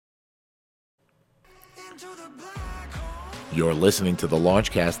You're listening to The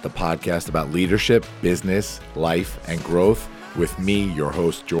Launchcast, the podcast about leadership, business, life, and growth with me, your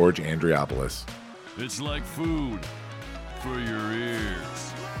host, George Andriopoulos. It's like food for your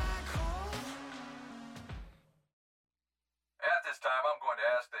ears. At this time, I'm going to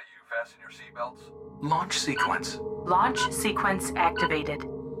ask that you fasten your seatbelts. Launch sequence. Launch sequence activated.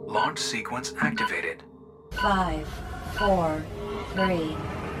 Launch sequence activated. 5, 4, 3,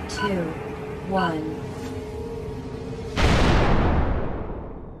 2, 1.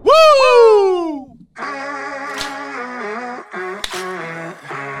 Woo!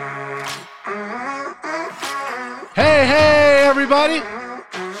 Hey, everybody.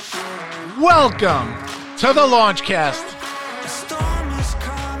 Welcome to the Launchcast.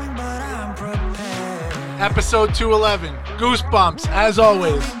 Episode 211. Goosebumps, as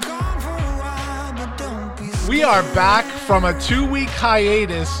always. We are back from a 2-week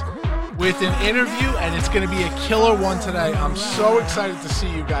hiatus with an interview, and it's going to be a killer one today. I'm so excited to see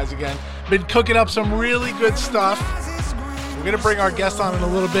you guys again. Been cooking up some really good stuff. We're going to bring our guest on in a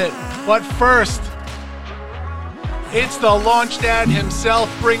little bit. But first, it's the Launch Dad himself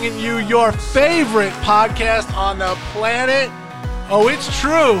bringing you your favorite podcast on the planet. Oh, it's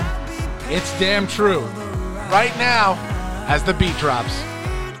true. It's damn true. Right now, as the beat drops.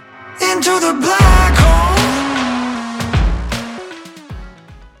 Into the black hole.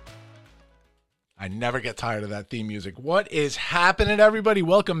 I never get tired of that theme music. What is happening, everybody?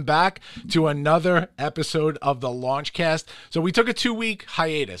 Welcome back to another episode of the Launchcast. So we took a 2-week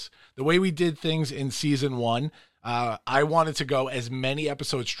hiatus. The way we did things in season 1, I wanted to go as many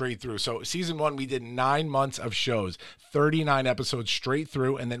episodes straight through. So season 1, we did 9 months of shows, 39 episodes straight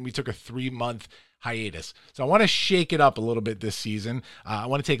through, and then we took a 3-month hiatus. So I want to shake it up a little bit this season. I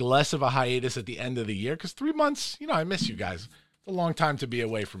want to take less of a hiatus at the end of the year because 3 months, I miss you guys. It's a long time to be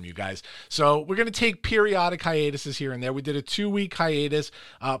away from you guys. So we're going to take periodic hiatuses here and there. We did a 2-week hiatus.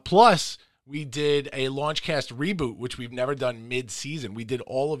 Plus, we did a Launchcast reboot, which we've never done mid-season. We did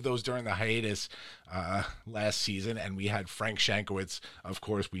all of those during the hiatus last season, and we had Frank Shankowitz. Of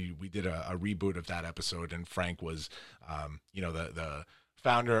course, we did a reboot of that episode, and Frank was, the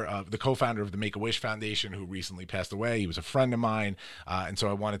co-founder of the Make-A-Wish Foundation, who recently passed away. He was a friend of mine, and so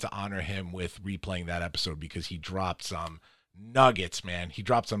I wanted to honor him with replaying that episode because he dropped some nuggets, man. He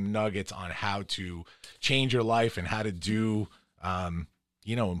dropped some nuggets on how to change your life and how to do,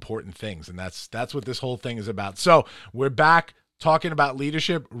 important things. And that's what this whole thing is about. So we're back talking about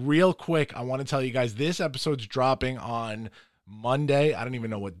leadership. Real quick, I want to tell you guys this episode's dropping on Monday. I don't even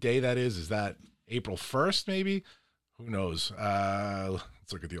know what day that is. Is that April 1st, maybe? Who knows?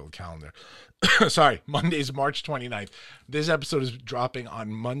 Let's look at the old calendar. Sorry, Monday's March 29th. This episode is dropping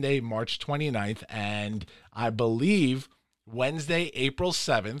on Monday, March 29th, and I believe Wednesday, April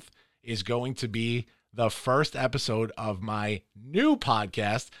 7th is going to be the first episode of my new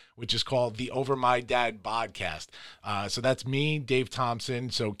podcast, which is called the Over My Dad podcast. So that's me, Dave Thompson.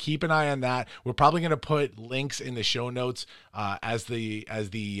 So keep an eye on that. We're probably going to put links in the show notes as the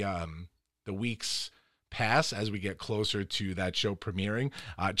weeks pass, as we get closer to that show premiering.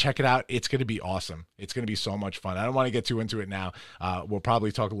 Check it out. It's going to be awesome. It's going to be so much fun. I don't want to get too into it now. We'll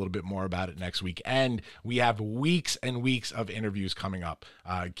probably talk a little bit more about it next week. And we have weeks and weeks of interviews coming up.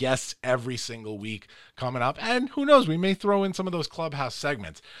 Guests every single week coming up. And who knows, we may throw in some of those Clubhouse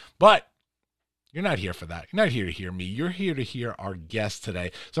segments. But you're not here for that. You're not here to hear me. You're here to hear our guest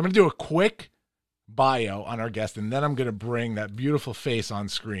today. So I'm going to do a quick bio on our guest, and then I'm going to bring that beautiful face on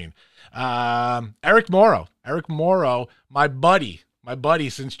screen. Erick Mauro. Erick Mauro, my buddy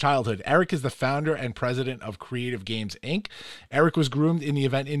since childhood. Erick is the founder and president of Creative Games, Inc. Erick was groomed in the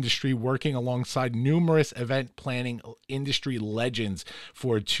event industry, working alongside numerous event planning industry legends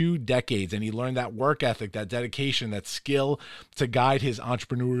for 2 decades, and he learned that work ethic, that dedication, that skill to guide his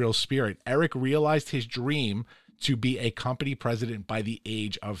entrepreneurial spirit. Erick realized his dream to be a company president by the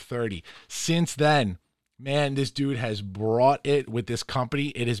age of 30. Since then, man, this dude has brought it with this company.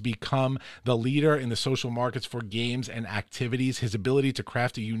 It has become the leader in the social markets for games and activities. His ability to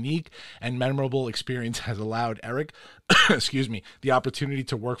craft a unique and memorable experience has allowed Erick, the opportunity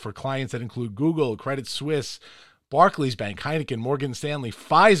to work for clients that include Google, Credit Suisse, Barclays Bank, Heineken, Morgan Stanley,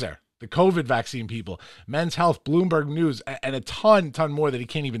 Pfizer, the COVID vaccine people, Men's Health, Bloomberg News, and a ton more that he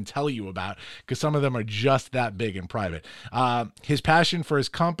can't even tell you about because some of them are just that big and private. His passion for his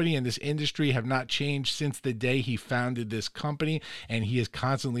company and this industry have not changed since the day he founded this company, and he is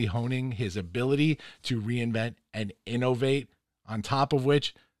constantly honing his ability to reinvent and innovate, on top of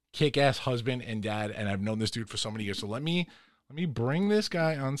which, kick-ass husband and dad, and I've known this dude for so many years. So let me bring this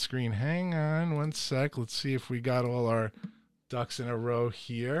guy on screen. Hang on one sec. Let's see if we got all our ducks in a row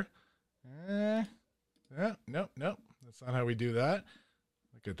here. Yeah, nope. That's not how we do that.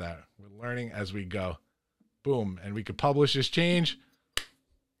 Look at that. We're learning as we go. Boom. And we could publish this change.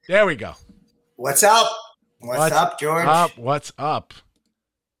 There we go. What's up? What's up, George? What's up?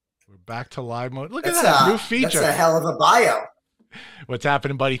 We're back to live mode. Look That's at that new feature. That's a hell of a bio. What's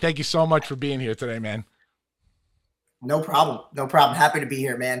happening, buddy? Thank you so much for being here today, man. No problem. Happy to be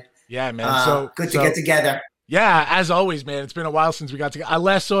here, man. Yeah, man. So good to get together. Yeah, as always, man. It's been a while since we got together. I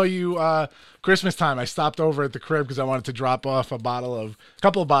last saw you Christmas time. I stopped over at the crib because I wanted to drop off a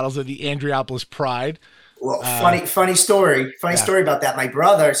couple of bottles of the Andreopolis Pride. Well, funny story. Funny story about that. My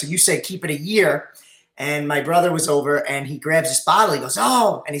brother, so you said keep it a year, and my brother was over and he grabs this bottle. He goes,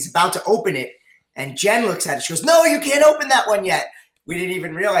 oh, and he's about to open it. And Jen looks at it. She goes, no, you can't open that one yet. We didn't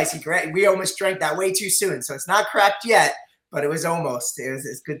even realize we almost drank that way too soon. So it's not cracked yet, but it was almost.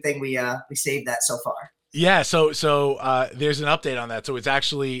 It's a good thing we saved that so far. Yeah. So there's an update on that. So it's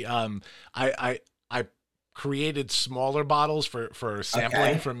actually I created smaller bottles for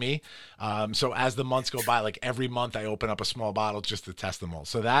sampling from me. So as the months go by, like every month I open up a small bottle just to test them all.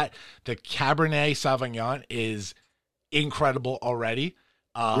 So that the Cabernet Sauvignon is incredible already.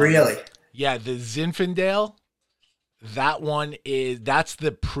 Really? Yeah, the Zinfandel, that's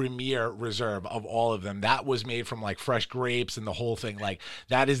the premier reserve of all of them. That was made from like fresh grapes and the whole thing. Like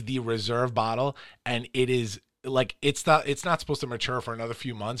that is the reserve bottle, and it is like it's not supposed to mature for another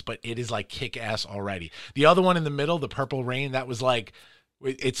few months, but it is like kick ass already. The other one in the middle, the Purple Rain, that was like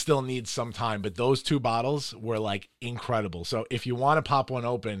it still needs some time, but those two bottles were like incredible. So if you want to pop one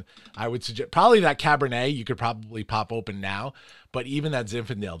open, I would suggest probably that Cabernet you could probably pop open now, but even that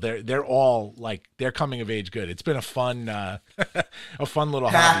Zinfandel, they're all like they're coming of age good. It's been a fun little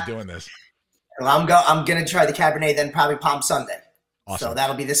hobby doing this. Well, I'm gonna try the Cabernet then probably Palm Sunday. Awesome. So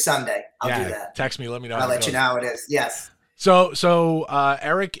that'll be this Sunday. I'll do that. Text me, let me know. I'll let you know how it is. Yes. So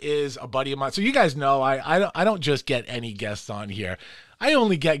Erick is a buddy of mine. So you guys know I don't just get any guests on here. I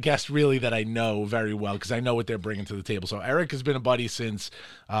only get guests really that I know very well because I know what they're bringing to the table. So Erick has been a buddy since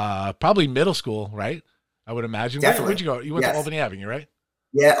probably middle school, right? I would imagine. Definitely. Where'd you go? You went to Albany Avenue, right?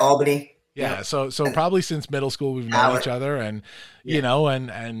 Yeah, Albany. Yeah, so probably since middle school we've known each other, and you know,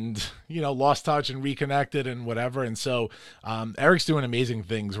 and lost touch and reconnected and whatever. And so Erick's doing amazing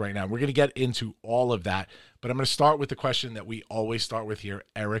things right now. We're gonna get into all of that, but I'm gonna start with the question that we always start with here.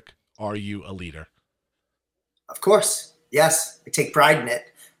 Erick, are you a leader? Of course. Yes, I take pride in it.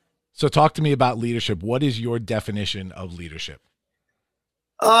 So talk to me about leadership. What is your definition of leadership?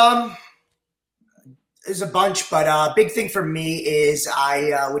 There's a bunch, but a big thing for me is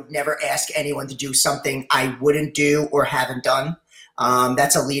I would never ask anyone to do something I wouldn't do or haven't done.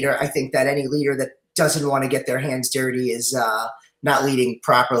 That's a leader. I think that any leader that doesn't want to get their hands dirty is not leading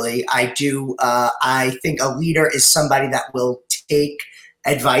properly. I think a leader is somebody that will take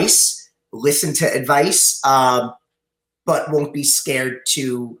advice, listen to advice, but won't be scared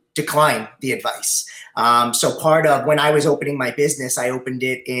to decline the advice. So part of when I was opening my business, I opened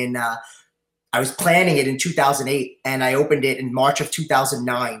it I was planning it in 2008, and I opened it in March of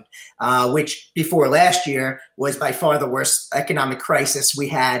 2009, which before last year was by far the worst economic crisis we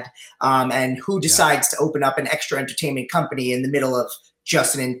had. And who decides to open up an extra entertainment company in the middle of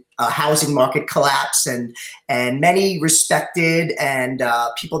just a housing market collapse? And many respected and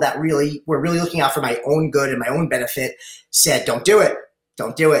people that really were really looking out for my own good and my own benefit said, don't do it,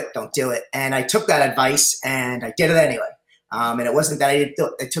 don't do it, don't do it. And I took that advice and I did it anyway. And it wasn't that I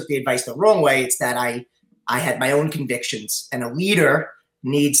took the advice the wrong way. It's that I had my own convictions, and a leader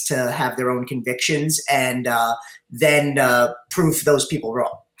needs to have their own convictions and then prove those people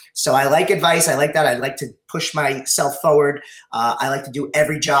wrong. So I like advice. I like that. I like to push myself forward. I like to do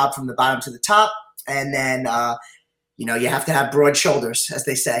every job from the bottom to the top. And then, you have to have broad shoulders, as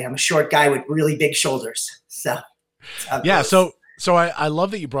they say. I'm a short guy with really big shoulders. So, yeah. So I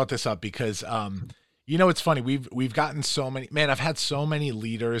love that you brought this up because, it's funny. We've gotten so many, man, I've had so many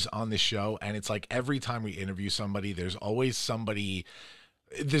leaders on this show, and it's like every time we interview somebody, there's always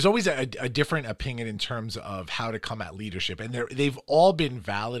a different opinion in terms of how to come at leadership. And they've all been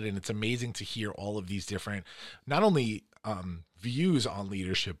valid, and it's amazing to hear all of these different, not only views on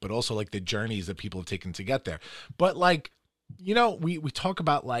leadership, but also like the journeys that people have taken to get there. But like, we talk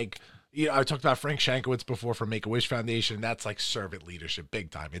about like, I talked about Frank Shankowitz before from Make-A-Wish Foundation. That's like servant leadership, big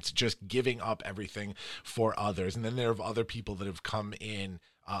time. It's just giving up everything for others. And then there are other people that have come in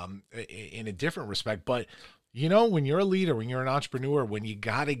a different respect. But when you're a leader, when you're an entrepreneur, when you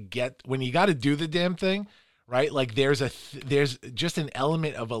got to do the damn thing, right? Like there's just an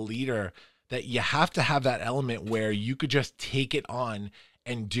element of a leader that you have to have, that element where you could just take it on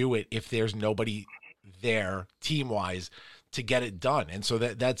and do it if there's nobody there team-wise to get it done. And so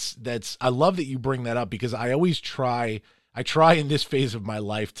that's I love that you bring that up, because I always try in this phase of my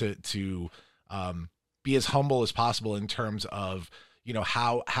life to be as humble as possible in terms of, you know,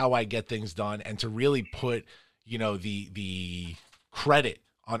 how I get things done, and to really put, you know, the credit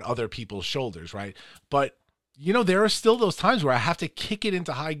on other people's shoulders, right? But, you know, there are still those times where I have to kick it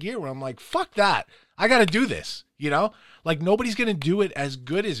into high gear, where I'm like, fuck that, I got to do this, you know? Like, nobody's going to do it as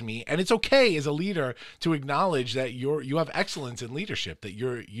good as me. And it's okay as a leader to acknowledge that you have excellence in leadership, that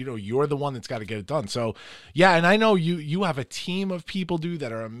you're the one that's got to get it done. So yeah. And I know you have a team of people, dude,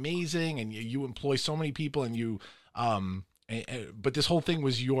 that are amazing, and you employ so many people, and but this whole thing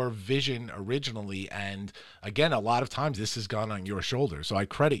was your vision originally. And again, a lot of times this has gone on your shoulders. So I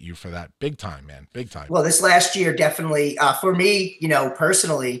credit you for that big time, man. Big time. Well, this last year, definitely for me, you know,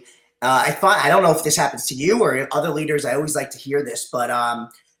 personally, I don't know if this happens to you or other leaders. I always like to hear this, but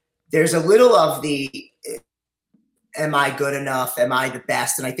there's a little of the, am I good enough? Am I the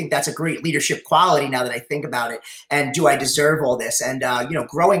best? And I think that's a great leadership quality now that I think about it. And do I deserve all this? And, you know,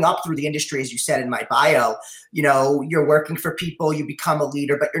 growing up through the industry, as you said in my bio, you know, you're working for people, you become a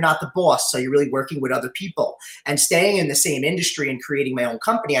leader, but you're not the boss. So you're really working with other people. And staying in the same industry and creating my own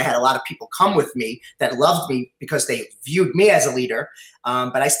company, I had a lot of people come with me that loved me because they viewed me as a leader.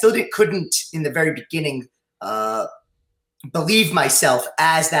 But I still couldn't, in the very beginning, believe myself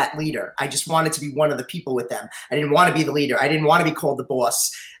as that leader. I just wanted to be one of the people with them. I didn't want to be the leader. I didn't want to be called the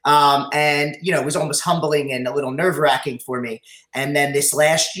boss. And, you know, it was almost humbling and a little nerve-wracking for me. And then this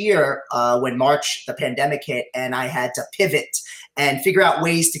last year, when March, the pandemic hit, and I had to pivot and figure out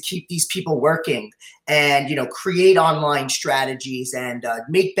ways to keep these people working and, you know, create online strategies and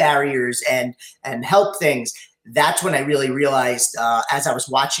make barriers and help things. That's when I really realized, as I was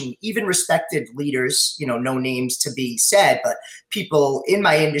watching even respected leaders, you know, no names to be said, but people in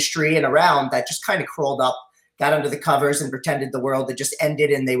my industry and around that just kind of crawled up, got under the covers and pretended the world had just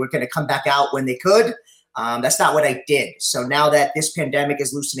ended and they were going to come back out when they could. That's not what I did. So now that this pandemic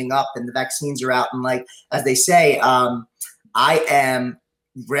is loosening up and the vaccines are out, and like, as they say, I am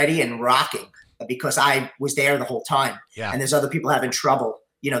ready and rocking because I was there the whole time. Yeah. And there's other people having trouble,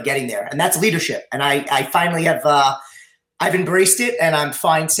 you know, getting there. And that's leadership. And I finally have, I've embraced it, and I'm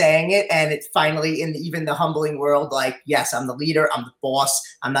fine saying it. And it's finally in even the humbling world, like, yes, I'm the leader. I'm the boss.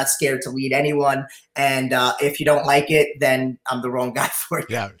 I'm not scared to lead anyone. And if you don't like it, then I'm the wrong guy for you.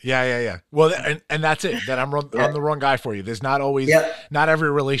 Yeah. Well, and that's it. That I'm the wrong guy for you. There's not always, not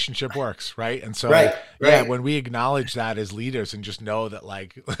every relationship works, right? And so, yeah, when we acknowledge that as leaders and just know that,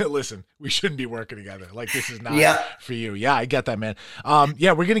 like, listen, we shouldn't be working together. Like, this is not for you. Yeah, I get that, man.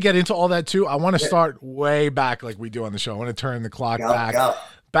 Yeah, we're gonna get into all that too. I want to start way back, like we do on the show. I want to turn the clock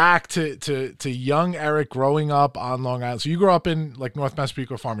back to young Erick growing up on Long Island. So you grew up in like North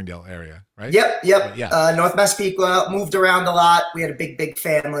Massapequa, Farmingdale area, right? Yep. Yeah. North Massapequa, moved around a lot. We had a big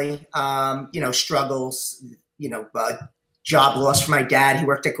family, you know, struggles, you know, job loss for my dad. He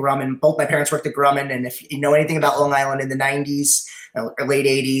worked at Grumman. Both my parents worked at Grumman. And if you know anything about Long Island in the 90s or late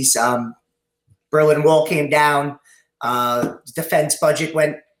 80s, Berlin Wall came down, defense budget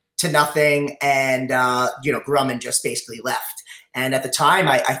went to nothing. And, you know, Grumman just basically left. And at the time,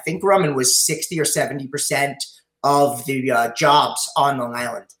 I think Grumman was 60 or 70% of the jobs on Long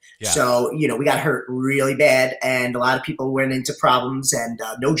Island. Yeah. So, you know, we got hurt really bad, and a lot of people went into problems and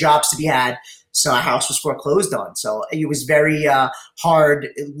no jobs to be had. So our house was foreclosed on. So it was very hard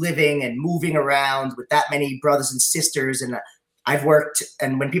living and moving around with that many brothers and sisters. And I've worked,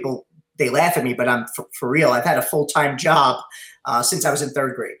 and when people, they laugh at me, but I'm for real. I've had a full-time job since I was in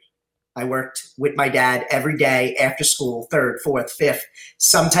third grade. I worked with my dad every day after school, third, fourth, fifth,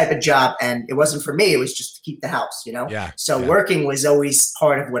 some type of job. And it wasn't for me. It was just to keep the house, you know? So working was always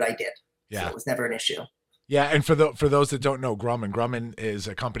part of what I did. Yeah. So it was never an issue. Yeah. And for those that don't know Grumman is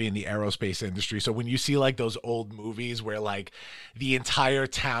a company in the aerospace industry. So when you see like those old movies where like the entire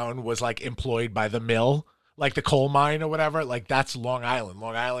town was like employed by the mill, like the coal mine or whatever, like that's Long Island.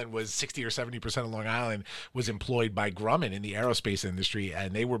 Long Island was 60 or 70% of Long Island was employed by Grumman in the aerospace industry.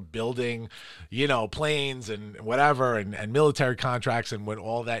 And they were building, you know, planes and whatever and military contracts. And when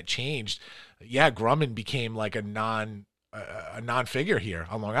all that changed, Grumman became like a non-figure here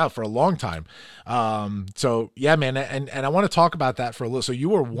on Long Island for a long time. So yeah, man. And I want to talk about that for a little. So you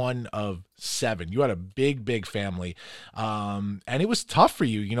were one of 7. You had a big family. And it was tough for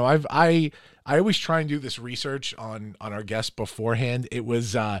you. You know, I always try and do this research on our guests beforehand. It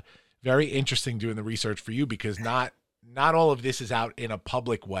was very interesting doing the research for you because not all of this is out in a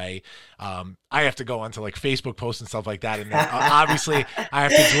public way. I have to go onto like Facebook posts and stuff like that. And then obviously I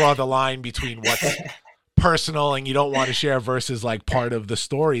have to draw the line between what's personal and you don't want to share versus like part of the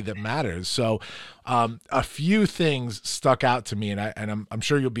story that matters. So a few things stuck out to me, and I'm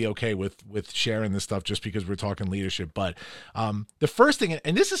sure you'll be okay with sharing this stuff just because we're talking leadership. But the first thing,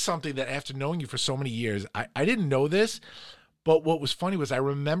 and this is something that after knowing you for so many years, I didn't know this, but what was funny was I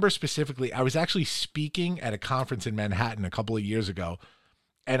remember specifically, I was actually speaking at a conference in Manhattan a couple of years ago,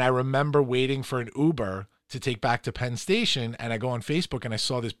 and I remember waiting for an Uber to take back to Penn Station, and I go on Facebook and I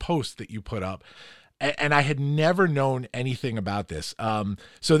saw this post that you put up. And I had never known anything about this.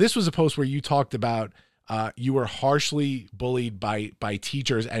 So this was a post where you talked about you were harshly bullied by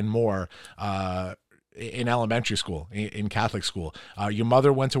teachers and more in elementary school, in Catholic school. Your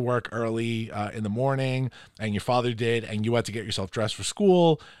mother went to work early in the morning, and your father did, and you had to get yourself dressed for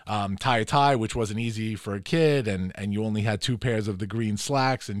school, tie a tie, which wasn't easy for a kid, and you only had 2 pairs of the green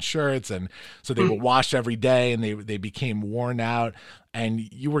slacks and shirts, and so they were washed every day, and they became worn out. And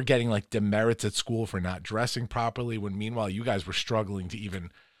you were getting like demerits at school for not dressing properly, when meanwhile you guys were struggling to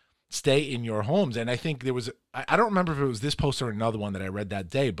even stay in your homes. And I think there was, I don't remember if it was this post or another one that I read that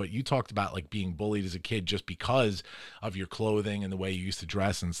day, but you talked about like being bullied as a kid just because of your clothing and the way you used to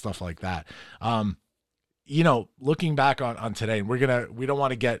dress and stuff like that. You know, looking back on today, and we don't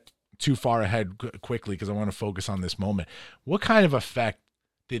want to get too far ahead quickly because I want to focus on this moment. What kind of effect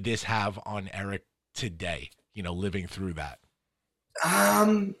did this have on Erick today, you know, living through that?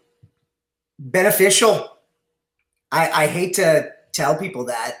 Beneficial. I hate to tell people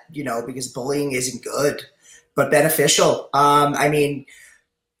that, you know, because bullying isn't good, but beneficial. I mean,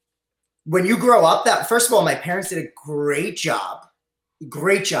 when you grow up, that first of all, my parents did a great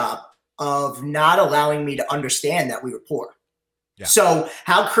job of not allowing me to understand that we were poor. Yeah. So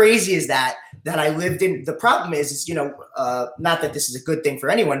how crazy is that I lived in, the problem is, you know, not that this is a good thing for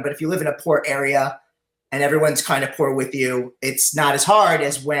anyone, but if you live in a poor area and everyone's kind of poor with you, it's not as hard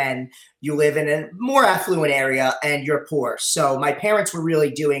as when you live in a more affluent area and you're poor. So my parents were really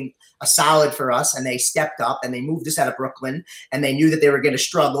doing a solid for us, and they stepped up and they moved us out of Brooklyn, and they knew that they were going to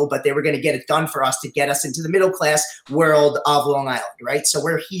struggle, but they were going to get it done for us to get us into the middle class world of Long Island, right? So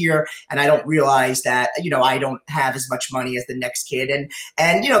we're here, and I don't realize that, you know, I don't have as much money as the next kid.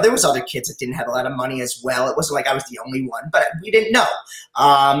 And you know, there was other kids that didn't have a lot of money as well. It wasn't like I was the only one, but we didn't know.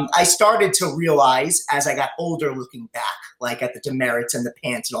 I started to realize as I got older, looking back, like at the demerits and the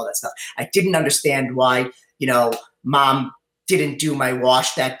pants and all that stuff, I didn't understand why, you know, mom didn't do my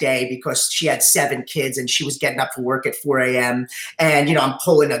wash that day because she had 7 kids and she was getting up for work at 4 a.m. And, you know, I'm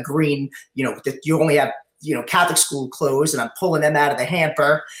pulling a green, you know, that you only have, you know, Catholic school clothes, and I'm pulling them out of the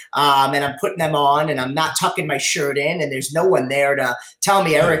hamper, and I'm putting them on, and I'm not tucking my shirt in, and there's no one there to tell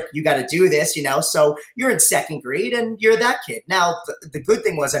me, Erick, you got to do this, you know. So you're in 2nd grade and you're that kid. Now, the good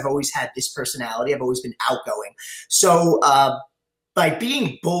thing was I've always had this personality. I've always been outgoing. So by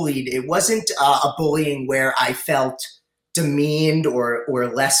being bullied, it wasn't a bullying where I felt demeaned or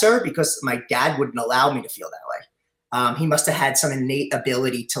lesser, because my dad wouldn't allow me to feel that way. He must have had some innate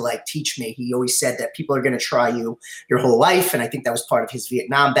ability to like teach me. He always said that people are going to try you your whole life. And I think that was part of his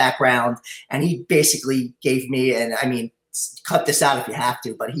Vietnam background. And he basically gave me, and I mean, cut this out if you have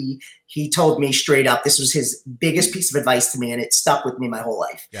to, but he told me straight up, this was his biggest piece of advice to me, and it stuck with me my whole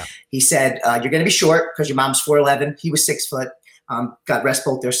life. Yeah. He said, you're going to be short because your mom's 4'11". He was 6 foot. God rest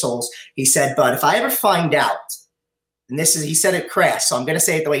both their souls. He said, but if I ever find out, and this is, he said it crass, so I'm going to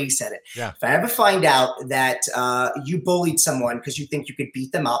say it the way he said it. Yeah. If I ever find out that you bullied someone because you think you could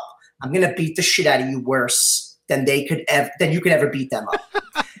beat them up, I'm going to beat the shit out of you worse than you could ever beat them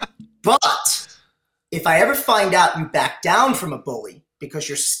up. But if I ever find out you back down from a bully because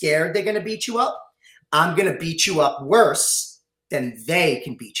you're scared they're going to beat you up, I'm going to beat you up worse than they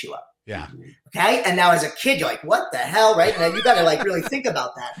can beat you up. Yeah. Okay. And now as a kid, you're like, what the hell? Right. Now you got to like really think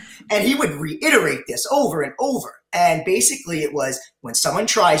about that. And he would reiterate this over and over. And basically it was, when someone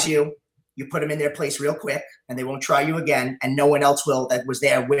tries you, you put them in their place real quick and they won't try you again. And no one else will that was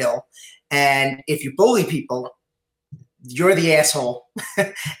there will. And if you bully people, you're the asshole.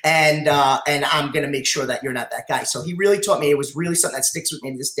 and I'm going to make sure that you're not that guy. So he really taught me. It was really something that sticks with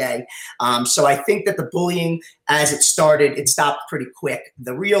me to this day. So I think that the bullying, as it started, it stopped pretty quick.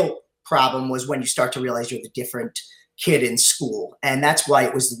 The real problem was when you start to realize you're the different kid in school. And that's why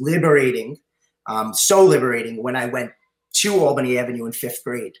it was liberating, so liberating when I went to Albany Avenue in 5th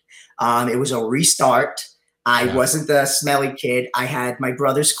grade. It was a restart. I wasn't the smelly kid. I had my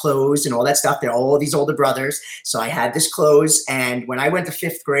brother's clothes and all that stuff. They're all these older brothers. So I had this clothes. And when I went to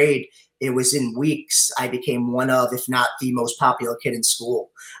 5th grade, it was in weeks, I became one of, if not the most popular kid in school.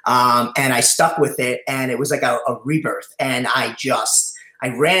 And I stuck with it. And it was like a rebirth. And I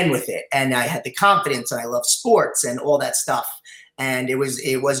ran with it. And I had the confidence, and I loved sports and all that stuff. and it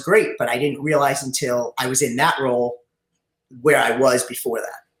was great. But I didn't realize until I was in that role where I was before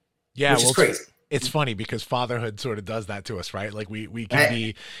that. Yeah, which is crazy. It's funny because fatherhood sort of does that to us, right? Like we can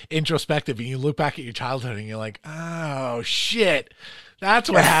be introspective, and you look back at your childhood and you're like, oh shit, that's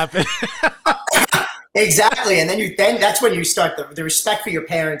what happened. Exactly. And then that's when you start the respect for your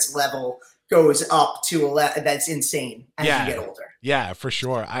parents level goes up to a level that's insane as you get older. Yeah, for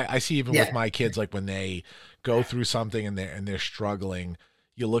sure. I see even with my kids, like when they go through something and they're struggling,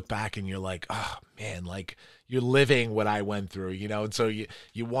 you look back and you're like, oh man, like you're living what I went through, you know? And so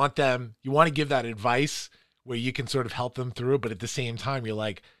you want to give that advice where you can sort of help them through, but at the same time, you're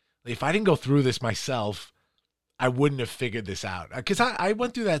like, if I didn't go through this myself, I wouldn't have figured this out. Because I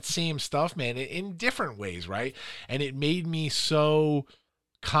went through that same stuff, man, in different ways, right? And it made me so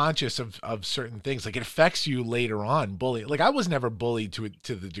conscious of certain things. Like it affects you later on, bullying. Like I was never bullied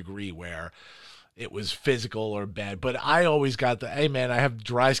to the degree where it was physical or bad, but I always got hey man, I have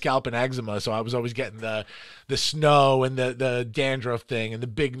dry scalp and eczema, so I was always getting the snow and the dandruff thing and the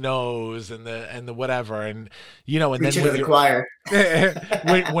big nose and the whatever, and you know, and then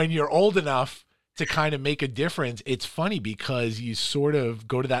when you're old enough to kind of make a difference, it's funny because you sort of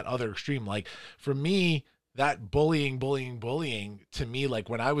go to that other extreme. Like for me, that bullying to me, like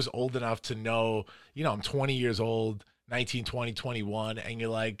when I was old enough to know, you know, I'm 20 years old, 19, 20, 21, and you're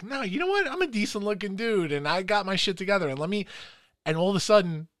like, no, you know what? I'm a decent looking dude and I got my shit together, and all of a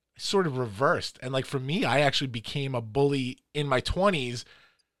sudden sort of reversed. And like for me, I actually became a bully in my 20s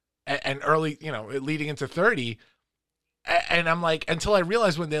and early, you know, leading into 30. And I'm like, until I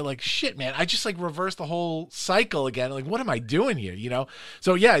realized when they're like, shit, man, I just like reversed the whole cycle again. Like, what am I doing here? You know?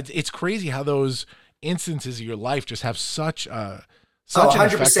 So yeah, it's crazy how those instances of your life just have such an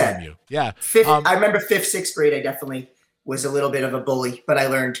effect on you. Yeah. I remember 5th, 6th grade. I definitely was a little bit of a bully, but I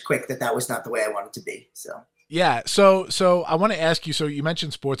learned quick that was not the way I wanted to be. So yeah. So I want to ask you, so you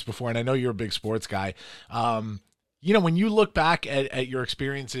mentioned sports before, and I know you're a big sports guy. You know, when you look back at your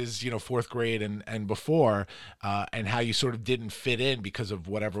experiences, you know, 4th grade and before, and how you sort of didn't fit in because of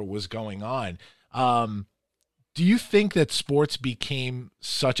whatever was going on, do you think that sports became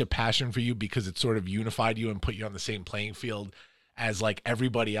such a passion for you because it sort of unified you and put you on the same playing field as like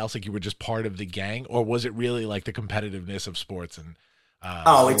everybody else, like you were just part of the gang, or was it really like the competitiveness of sports? And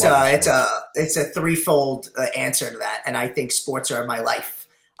it's a threefold answer to that, and I think sports are my life.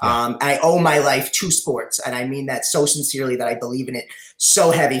 I owe my life to sports, and I mean that so sincerely that I believe in it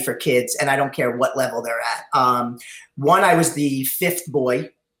so heavy for kids, and I don't care what level they're at. I was the 5th boy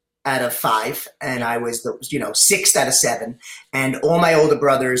out of 5, and I was the 6th out of 7, and all my older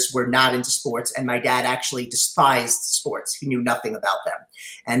brothers were not into sports, and my dad actually despised sports. He knew nothing about them.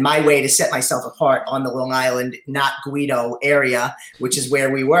 And my way to set myself apart on the Long Island, not Guido area, which is where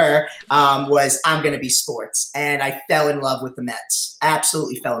we were, was I'm going to be sports. And I fell in love with the Mets,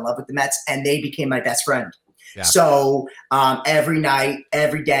 absolutely fell in love with the Mets, and they became my best friend. Yeah. So every night,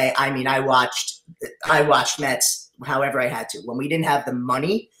 every day, I mean, I watched Mets however I had to. When we didn't have the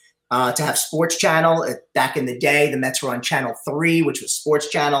money to have Sports Channel. Back in the day, the Mets were on Channel 3, which was Sports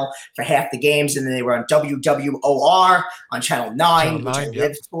Channel for half the games, and then they were on WWOR on Channel 9, which I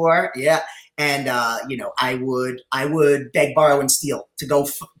lived for. Yeah. And, I would beg, borrow, and steal to go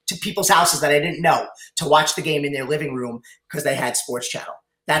to people's houses that I didn't know to watch the game in their living room because they had Sports Channel.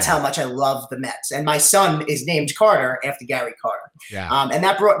 That's how much I love the Mets. And my son is named Carter after Gary Carter. Yeah. And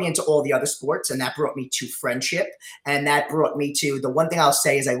that brought me into all the other sports, and that brought me to friendship. And that brought me to the one thing I'll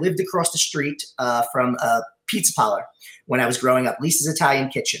say is I lived across the street from a pizza parlor when I was growing up, Lisa's Italian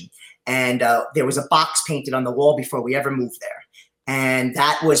Kitchen. And there was a box painted on the wall before we ever moved there. And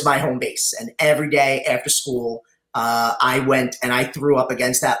that was my home base. And every day after school, I went and I threw up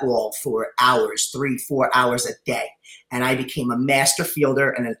against that wall for hours, 3-4 hours a day. And I became a master fielder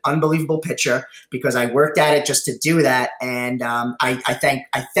and an unbelievable pitcher because I worked at it just to do that. And I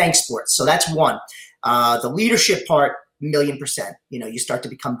thank sports. So that's one. The leadership part, 1,000,000%. You start to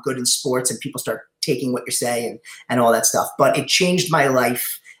become good in sports and people start taking what you say and all that stuff. But it changed my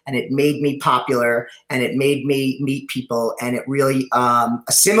life and it made me popular and it made me meet people and it really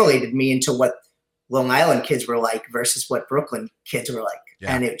assimilated me into what Long Island kids were like versus what Brooklyn kids were like.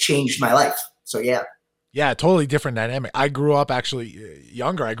 Yeah. And it changed my life. So, yeah. Yeah, totally different dynamic. I grew up actually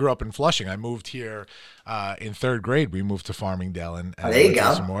younger. I grew up in Flushing. I moved here in 3rd grade. We moved to Farmingdale and there you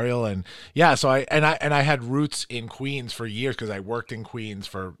go. Memorial. And yeah, so I had roots in Queens for years because I worked in Queens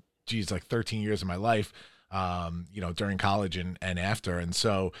for like 13 years of my life. During college and after. And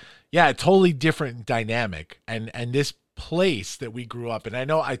so, yeah, totally different dynamic. And this place that we grew up in, I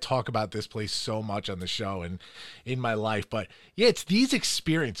know I talk about this place so much on the show and in my life, but yeah, it's these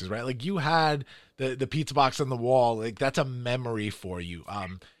experiences, right? Like you had the pizza box on the wall, like that's a memory for you.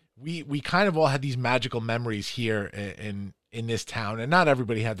 We kind of all had these magical memories here in this town, and not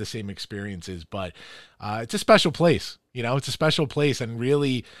everybody had the same experiences, but it's a special place. It's a special place, and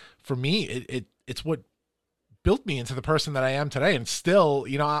really, for me, it's what built me into the person that I am today. And still,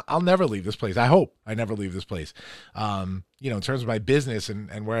 I'll never leave this place. I hope I never leave this place. In terms of my business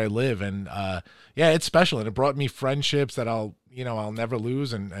and where I live, and yeah, it's special, and it brought me friendships that I'll never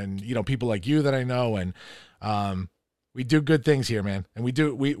lose, and people like you that I know, and we do good things here, man. And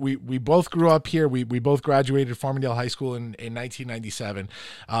we both grew up here. We both graduated Farmingdale High School in 1997.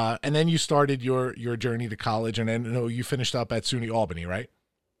 And then you started your journey to college, and then you finished up at SUNY Albany, right?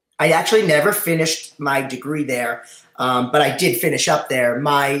 I actually never finished my degree there, but I did finish up there.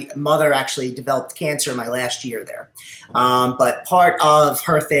 My mother actually developed cancer in my last year there. But part of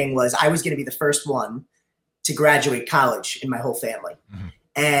her thing was I was going to be the first one to graduate college in my whole family. Mm-hmm.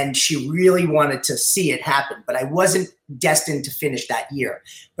 And she really wanted to see it happen, but I wasn't destined to finish that year.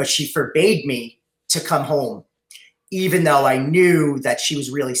 But she forbade me to come home, even though I knew that she was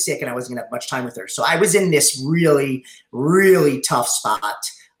really sick and I wasn't going to have much time with her. So I was in this really, really tough spot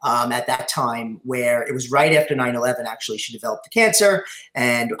at that time, where it was right after 9/11. Actually, she developed the cancer,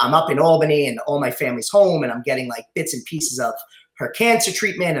 and I'm up in Albany, and all my family's home, and I'm getting like bits and pieces of her cancer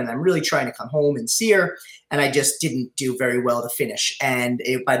treatment, and I'm really trying to come home and see her, and I just didn't do very well to finish. And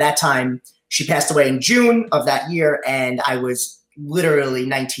by that time, she passed away in June of that year, and I was literally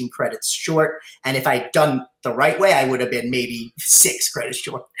 19 credits short. And if I'd done the right way, I would have been maybe 6 credits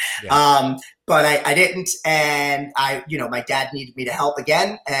short. Yeah. But I didn't. And my dad needed me to help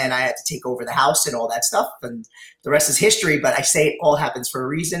again, and I had to take over the house and all that stuff. And the rest is history, but I say it all happens for a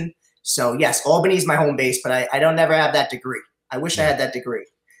reason. So yes, Albany's my home base, but I don't never have that degree. I wish I had that degree.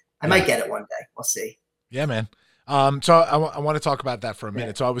 I might get it one day. We'll see. Yeah, man. So I want to talk about that for a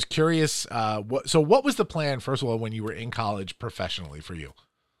minute. So I was curious, what was the plan, first of all, when you were in college professionally for you?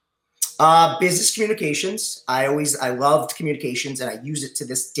 Business communications. I loved communications, and I use it to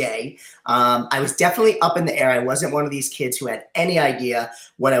this day. I was definitely up in the air. I wasn't one of these kids who had any idea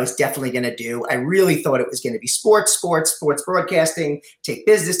what I was definitely going to do. I really thought it was going to be sports broadcasting, take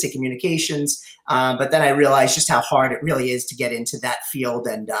business, take communications. But then I realized just how hard it really is to get into that field,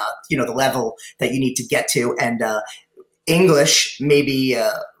 and the level that you need to get to. And English, maybe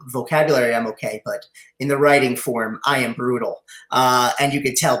vocabulary, I'm okay, but in the writing form, I am brutal. And you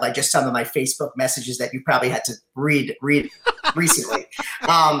could tell by just some of my Facebook messages that you probably had to read recently.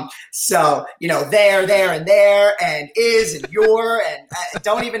 So, there, and is, and your, and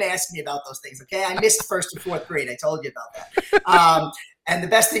don't even ask me about those things, okay? I missed 1st and 4th grade. I told you about that. And the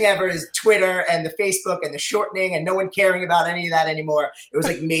best thing ever is Twitter and the Facebook and the shortening and no one caring about any of that anymore. It was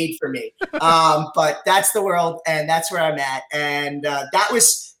like made for me. But that's the world, and that's where I'm at. And that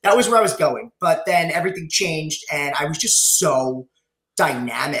was where I was going. But then everything changed, and I was just so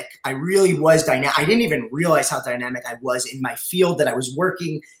dynamic. I really was dynamic. I didn't even realize how dynamic I was in my field that I was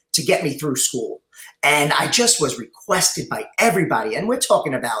working to get me through school. And I just was requested by everybody. And we're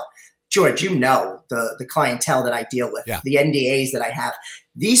talking about, George, the clientele that I deal with, the NDAs that I have.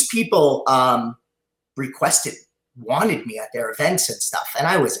 These people wanted me at their events and stuff. And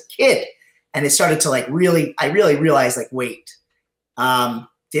I was a kid. And it started to I really realized, wait,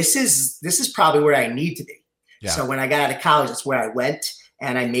 this is probably where I need to be. Yeah. So when I got out of college, that's where I went.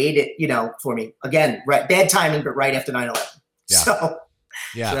 And I made it, for me. Again, bad timing, but right after 9/11. Yeah. So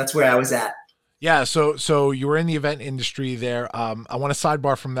that's where I was at. Yeah, so you were in the event industry there. I want to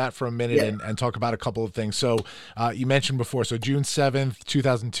sidebar from that for a minute and talk about a couple of things. So you mentioned before, so June 7th,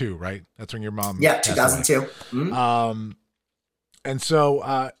 2002, right? That's when your mom passed 2002. away. Mm-hmm. And so,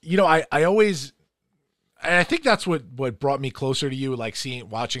 I always, and I think that's what brought me closer to you, watching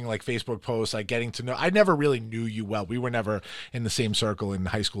Facebook posts, getting to know. I never really knew you well. We were never in the same circle in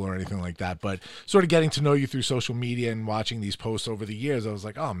high school or anything like that, but sort of getting to know you through social media and watching these posts over the years, I was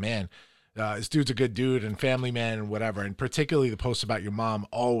like, oh man, this dude's a good dude and family man and whatever. And particularly the posts about your mom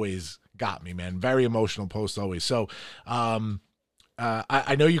always got me, man. Very emotional posts always. So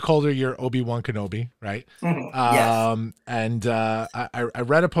I know you called her your Obi-Wan Kenobi, right? Mm-hmm. Yes. And I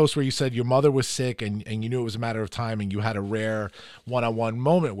read a post where you said your mother was sick and you knew it was a matter of time, and you had a rare one-on-one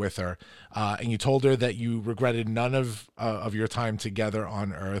moment with her. And you told her that you regretted none of your time together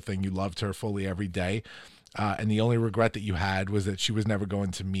on Earth, and you loved her fully every day. And the only regret that you had was that she was never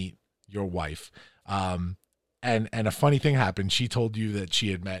going to meet your wife. And a funny thing happened. She told you that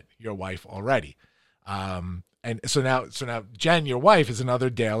she had met your wife already. And so now Jen, your wife, is another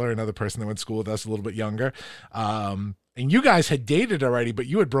Daler, another person that went to school with us, a little bit younger. And you guys had dated already, but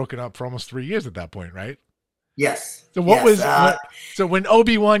you had broken up for almost 3 years at that point, right? Yes. So what Yes, was so when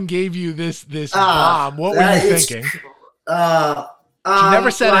Obi-Wan gave you this bomb, what were you thinking? She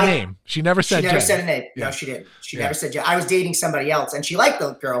never said a name. She never said She never Jen. said a name. Yeah. No, she didn't. She never said Jen. I was dating somebody else, and she liked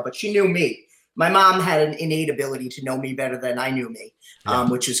the girl, but she knew me. My mom had an innate ability to know me better than I knew me,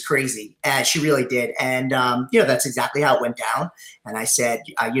 which was crazy. And she really did. And, that's exactly how it went down. And I said,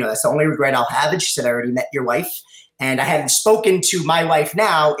 that's the only regret I'll have. And she said, I already met your wife. And I hadn't spoken to my wife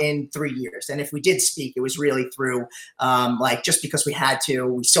now in 3 years. And if we did speak, it was really through just because we had to.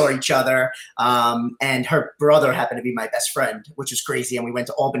 We saw each other. And her brother happened to be my best friend, which was crazy. And we went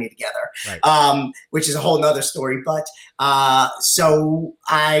to Albany together, right. Which is a whole nother story. But so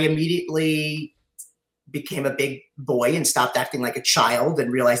I immediately became a big boy and stopped acting like a child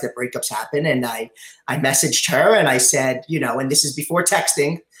and realized that breakups happen. And I messaged her and I said, and this is before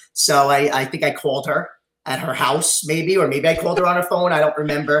texting. So I think I called her at her house or maybe I called her on her phone. I don't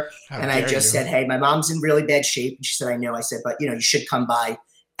remember. And I just said, hey, my mom's in really bad shape. And she said, I know. I said, but you should come by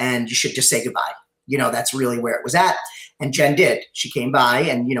and you should just say goodbye. That's really where it was at. And Jen did. She came by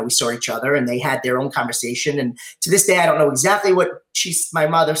and, we saw each other and they had their own conversation. And to this day, I don't know exactly what my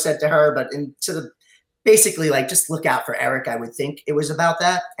mother said to her, but basically just look out for Eric. I would think it was about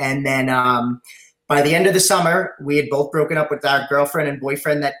that. And then, by the end of the summer, we had both broken up with our girlfriend and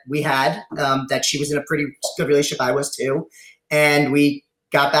boyfriend that we had, that she was in a pretty good relationship. I was too. And we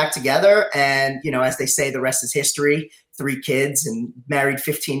got back together and, as they say, the rest is history, 3 kids and married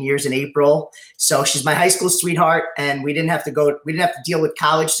 15 years in April. So she's my high school sweetheart and we didn't have to deal with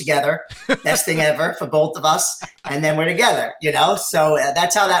college together. Best thing ever for both of us. And then we're together, so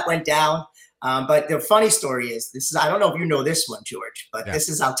that's how that went down. But the funny story is, I don't know if you know this one, George, but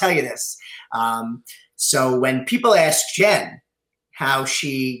I'll tell you this. So when people ask Jen how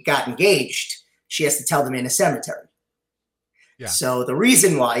she got engaged, she has to tell them in a cemetery. Yeah. So the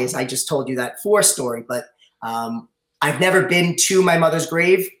reason why is I just told you that 4 story, but I've never been to my mother's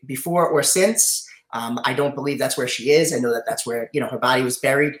grave before or since. I don't believe that's where she is. I know that that's where, her body was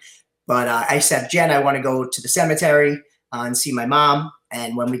buried. But I said, Jen, I want to go to the cemetery and see my mom.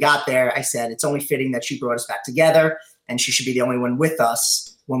 And when we got there, I said, it's only fitting that she brought us back together and she should be the only one with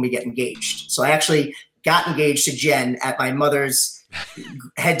us when we get engaged. So I actually got engaged to Jen at my mother's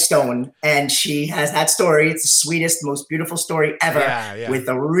headstone. And she has that story. It's the sweetest, most beautiful story ever with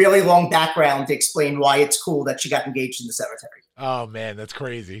a really long background to explain why it's cool that she got engaged in the cemetery. Oh, man, that's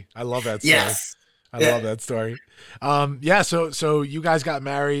crazy. I love that story. Yes. I love that story. So you guys got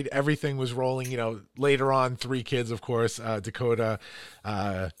married. Everything was rolling, later on, 3 kids, of course, Dakota,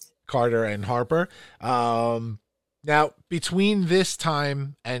 Carter, and Harper. Now, between this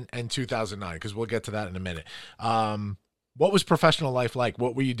time and 2009, because we'll get to that in a minute, what was professional life like?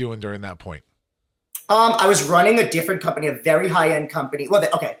 What were you doing during that point? I was running a different company, a very high-end company.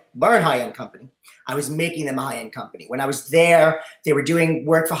 Learn high-end company. I was making them a high-end company. When I was there, they were doing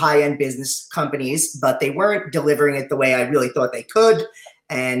work for high-end business companies, but they weren't delivering it the way I really thought they could.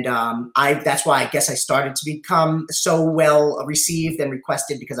 And that's why I guess I started to become so well received and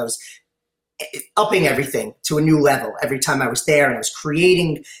requested, because I was upping everything to a new level every time I was there. And I was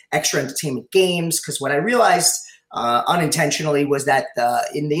creating extra entertainment games, because what I realized unintentionally was that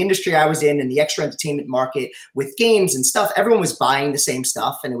in the industry I was in the extra entertainment market with games and stuff, everyone was buying the same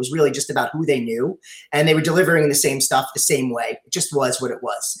stuff, and it was really just about who they knew, and they were delivering the same stuff the same way. It just was what it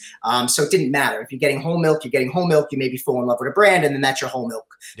was. So it didn't matter. If you're getting whole milk, you're getting whole milk. You maybe fall in love with a brand, and then that's your whole milk.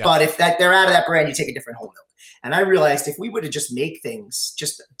 Yeah. But if they're out of that brand, you take a different whole milk. And I realized if we were to just make things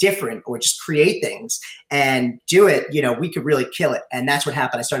just different or just create things and do it, we could really kill it. And that's what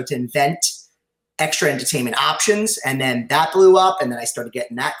happened. I started to invent extra entertainment options, and then that blew up, and then I started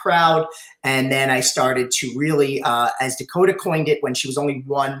getting that crowd, and then I started to really, as Dakota coined it when she was only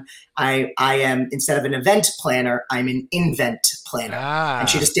 1, I am, instead of an event planner, I'm an invent planner, and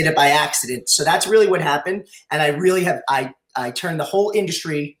she just did it by accident. So that's really what happened, and I really have I turned the whole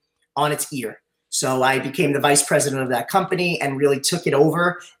industry on its ear. So I became the vice president of that company and really took it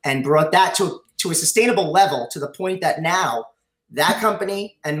over and brought that to a sustainable level, to the point that now that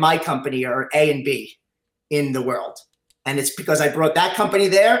company and my company are A and B in the world. And it's because I brought that company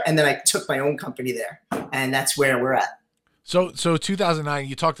there, and then I took my own company there. And that's where we're at. So 2009,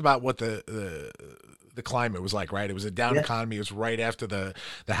 you talked about what the climate was like, right? It was a down economy. It was right after the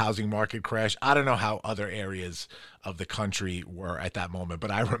housing market crash. I don't know how other areas of the country were at that moment,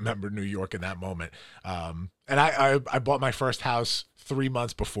 but I remember New York in that moment. And I bought my first house 3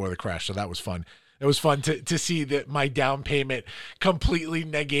 months before the crash, so that was fun. It was fun to see that my down payment completely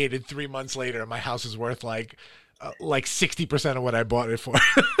negated 3 months later. My house is worth like 60% of what I bought it for.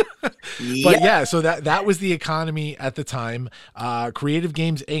 But yeah, so that was the economy at the time. Creative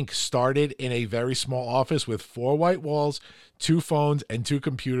Games Inc. started in a very small office with 4 white walls, 2 phones, and 2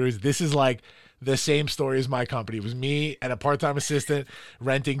 computers. This is like the same story as my company. It was me and a part-time assistant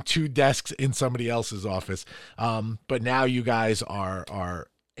renting 2 desks in somebody else's office. But now you guys are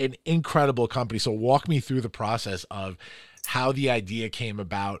an incredible company. So walk me through the process of how the idea came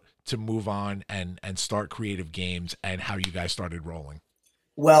about to move on and start Creative Games, and how you guys started rolling.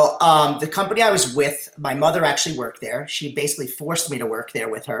 Well, the company I was with, my mother actually worked there. She basically forced me to work there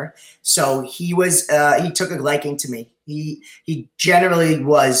with her. So he took a liking to me. He generally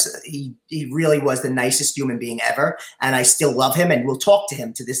was, he really was the nicest human being ever. And I still love him and will talk to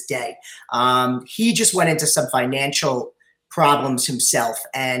him to this day. He just went into some financial problems himself.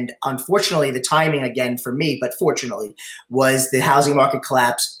 And unfortunately, the timing again for me, but fortunately, was the housing market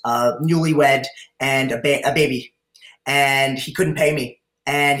collapse, newlywed, and a baby. And he couldn't pay me.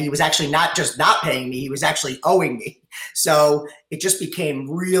 And he was actually not just not paying me, he was actually owing me. So it just became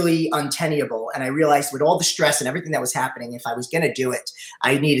really untenable. And I realized with all the stress and everything that was happening, if I was going to do it,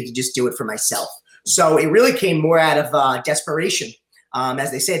 I needed to just do it for myself. So it really came more out of desperation.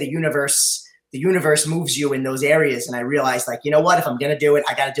 As they say, the universe moves you in those areas. And I realized, like, you know what, if I'm going to do it,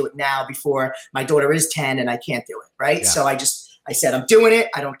 I got to do it now before my daughter is 10 and I can't do it. Right. Yeah. So I said, I'm doing it.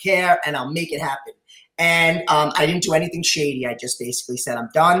 I don't care. And I'll make it happen. And I didn't do anything shady. I just basically said, I'm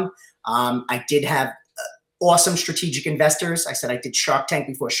done. I did have awesome strategic investors. I said I did Shark Tank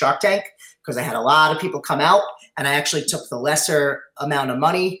before Shark Tank because I had a lot of people come out, and I actually took the lesser amount of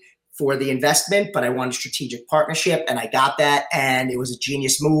money for the investment, but I wanted strategic partnership, and I got that. And it was a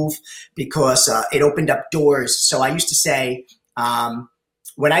genius move because it opened up doors. So I used to say,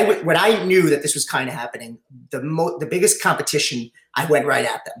 when I knew that this was kind of happening, the biggest competition, I went right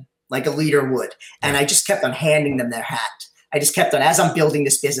at them, like a leader would. And I just kept on handing them their hat. I just kept on, as I'm building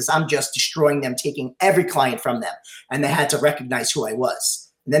this business, I'm just destroying them, taking every client from them. And they had to recognize who I was.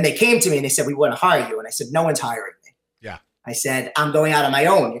 And then they came to me and they said, we want to hire you. And I said, no one's hiring me. Yeah. I said, I'm going out on my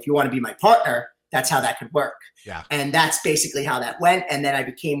own. If you want to be my partner, that's how that could work. Yeah. And that's basically how that went. And then I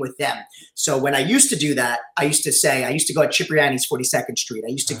became with them. So when I used to do that, I used to go at Cipriani's 42nd Street.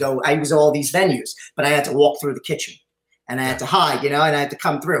 I was all these venues, but I had to walk through the kitchen. And I had to hide, and I had to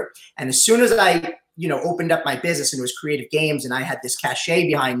come through. And as soon as I, opened up my business and it was Creative Games and I had this cachet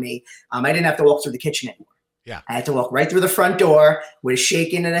behind me, I didn't have to walk through the kitchen anymore. Yeah. I had to walk right through the front door with a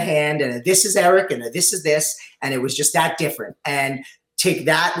shaking in a hand and this is Eric and this is this. And it was just that different. And take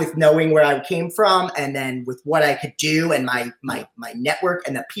that with knowing where I came from and then with what I could do and my network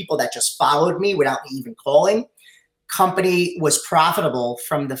and the people that just followed me without me even calling. Company was profitable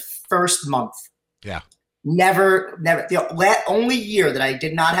from the first month. Yeah. Never. The only year that I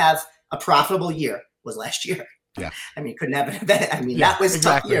did not have a profitable year was last year. Yeah. Couldn't have an event. That was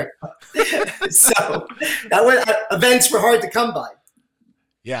exactly. A tough year. So events were hard to come by.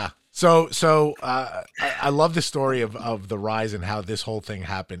 Yeah. So I love the story of the rise and how this whole thing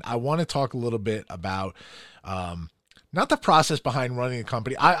happened. I want to talk a little bit about, not the process behind running a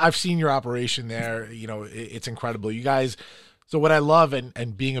company. I've seen your operation there. It's incredible. You guys. So what I love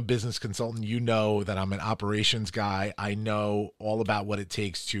and being a business consultant, that I'm an operations guy. I know all about what it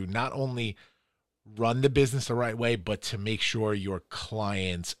takes to not only run the business the right way, but to make sure your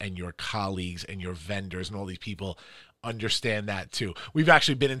clients and your colleagues and your vendors and all these people understand that too. We've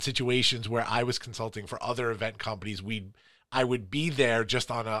actually been in situations where I was consulting for other event companies. I would be there just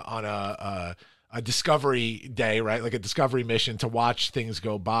on a discovery day, right? Like a discovery mission to watch things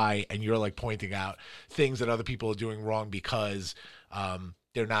go by. And you're like pointing out things that other people are doing wrong because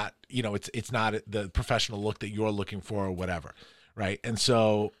they're not, it's not the professional look that you're looking for or whatever. Right. And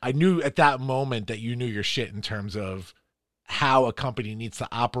so I knew at that moment that you knew your shit in terms of how a company needs to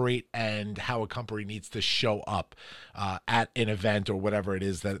operate and how a company needs to show up at an event or whatever it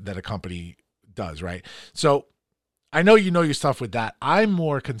is that a company does. Right. So I know you know your stuff with that. I'm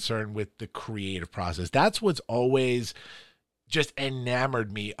more concerned with the creative process. That's what's always just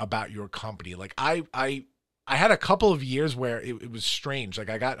enamored me about your company. Like I had a couple of years where it was strange. Like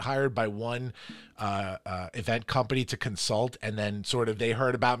I got hired by one event company to consult, and then sort of they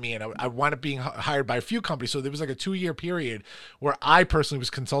heard about me, and I wound up being hired by a few companies. So there was like a 2-year period where I personally was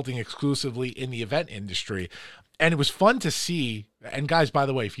consulting exclusively in the event industry. And it was fun to see. And guys, by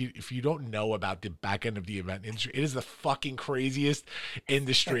the way, if you don't know about the back end of the event industry, it is the fucking craziest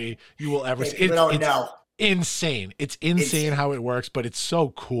industry you will ever see. It's insane. It's insane how it works, but it's so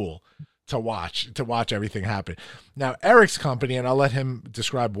cool to watch everything happen. Now, Erick's company, and I'll let him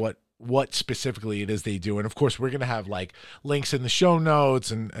describe what specifically it is they do. And of course, we're going to have like links in the show notes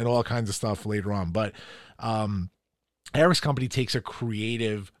and all kinds of stuff later on. But Erick's company takes a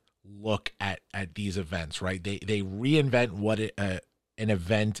creative look at these events, right? They reinvent what an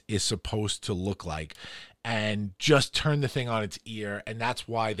event is supposed to look like, and just turn the thing on its ear, and that's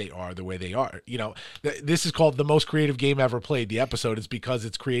why they are the way they are. You know, this is called the most creative game ever played. The episode is because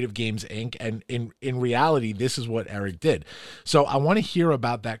it's Creative Games Inc. And in reality, this is what Erick did. So I want to hear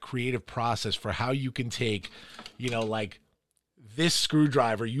about that creative process for how you can take, you know, like this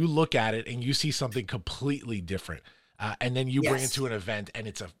screwdriver, you look at it and you see something completely different, and then you bring it to an event and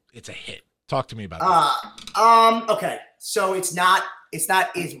it's a hit. Talk to me about that. Okay. So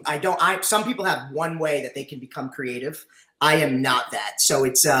some people have one way that they can become creative. I am not that. So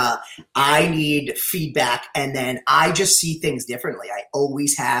it's, I need feedback, and then I just see things differently. I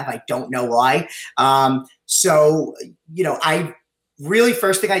always have. I don't know why. So, you know,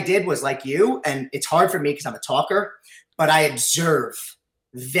 first thing I did was like you, and it's hard for me because I'm a talker, but I observe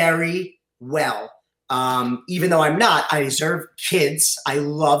very well. Even though I'm not, I observe kids. I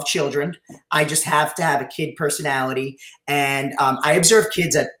love children. I just have to have a kid personality. And I observe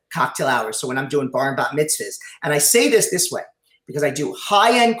kids at cocktail hours. So when I'm doing bar and bat mitzvahs, and I say this way, because I do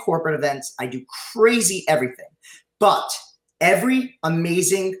high-end corporate events, I do crazy everything. But every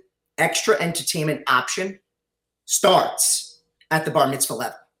amazing extra entertainment option starts at the bar mitzvah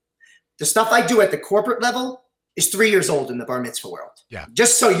level. The stuff I do at the corporate level is 3 years old in the bar mitzvah world. Yeah.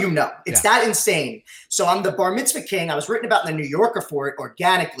 Just so you know, it's that insane. So I'm the bar mitzvah king. I was written about in the New Yorker for it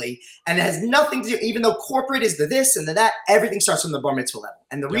organically, and it has nothing to do, even though corporate is the this and the that, everything starts from the bar mitzvah level.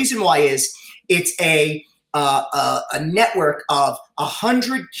 And the reason why is it's a network of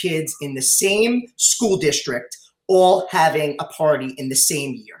 100 kids in the same school district, all having a party in the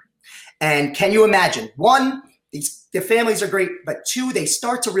same year. And can you imagine? One, the families are great, but two, they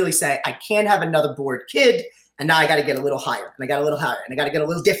start to really say, I can't have another bored kid. And now I got to get a little higher, and I got a little higher, and I got to get a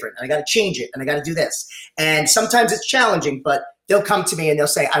little different, and I got to change it, and I got to do this. And sometimes it's challenging, but they'll come to me and they'll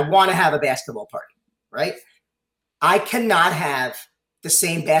say, I want to have a basketball party, right? I cannot have the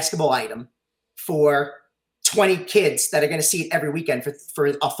same basketball item for 20 kids that are going to see it every weekend for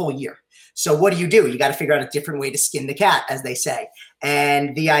a full year. So what do? You got to figure out a different way to skin the cat, as they say.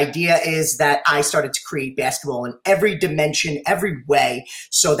 And the idea is that I started to create basketball in every dimension, every way.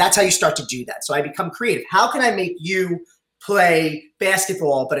 So that's how you start to do that. So I become creative. How can I make you play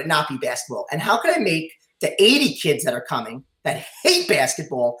basketball, but it not be basketball? And how can I make the 80 kids that are coming that hate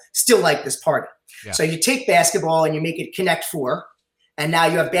basketball still like this party? Yeah. So you take basketball and you make it Connect 4, and now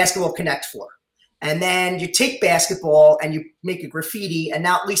you have Basketball Connect 4. And then you take basketball and you make it graffiti, and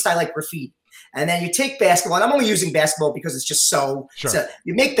now at least I like graffiti. And then you take basketball, and I'm only using basketball because it's just so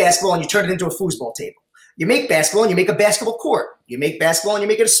you make basketball and you turn it into a foosball table. You make basketball and you make a basketball court. You make basketball and you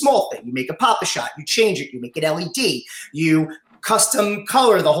make it a small thing. You make a pop-a shot. You change it. You make it LED. You custom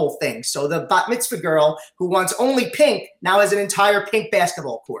color the whole thing. So the bat mitzvah girl who wants only pink now has an entire pink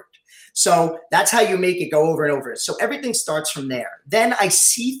basketball court. So that's how you make it go over and over. So everything starts from there. Then I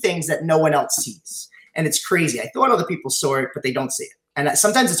see things that no one else sees. And it's crazy. I thought other people saw it, but they don't see it. And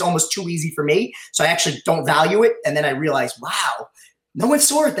sometimes it's almost too easy for me. So I actually don't value it. And then I realize, wow, no one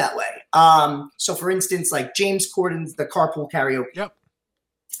saw it that way. So for instance, like James Corden's The Carpool Karaoke. Yep.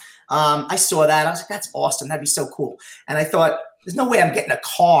 I saw that. I was like, that's awesome. That'd be so cool. And I thought, there's no way I'm getting a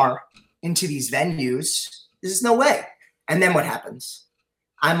car into these venues. There's no way. And then what happens?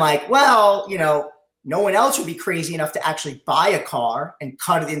 I'm like, well, you know, no one else would be crazy enough to actually buy a car and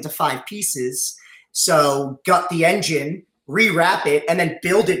cut it into 5 pieces. So gut the engine, rewrap it, and then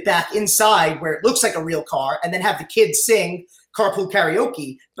build it back inside where it looks like a real car, and then have the kids sing carpool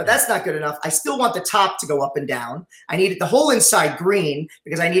karaoke. But that's not good enough. I still want the top to go up and down. I need the whole inside green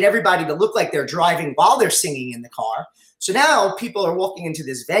because I need everybody to look like they're driving while they're singing in the car. So now people are walking into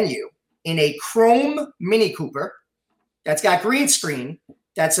this venue in a chrome Mini Cooper that's got green screen,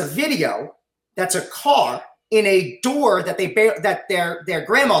 that's a video, that's a car in a door that their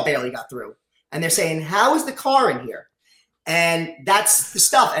grandma barely got through. And they're saying, how is the car in here? And that's the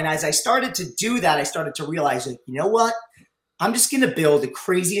stuff. And as I started to do that, I started to realize, like, you know what? I'm just going to build the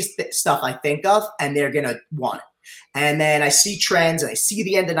craziest stuff I think of, and they're going to want it. And then I see trends, and I see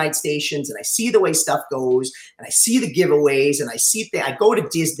the end of night stations, and I see the way stuff goes, and I see the giveaways, and I see I go to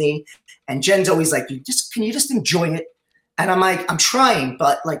Disney, and Jen's always like, can you just enjoy it? And I'm like, I'm trying,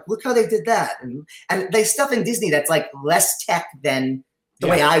 but like, look how they did that. And there's stuff in Disney that's like less tech than the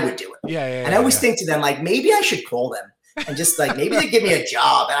way I would do it. And I always think to them, like, maybe I should call them and just like, maybe they give me a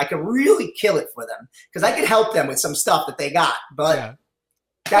job and I could really kill it for them because I could help them with some stuff that they got. But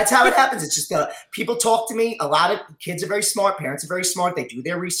that's how it happens. It's just people talk to me. A lot of kids are very smart. Parents are very smart. They do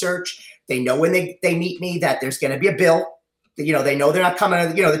their research. They know when they meet me that there's going to be a bill. They know they're not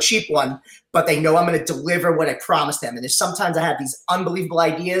coming, the cheap one, but they know I'm going to deliver what I promised them. And there's sometimes I have these unbelievable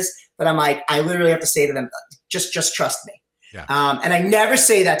ideas that I'm like, I literally have to say to them, just trust me. Yeah. And I never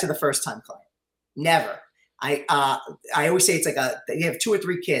say that to the first time client. Never. I always say it's like you have 2 or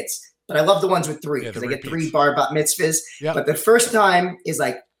 3 kids, but I love the ones with 3 because I get 3 bar bat mitzvahs. Yep. But the first time is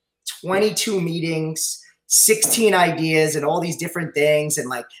like 22 meetings, 16 ideas and all these different things. And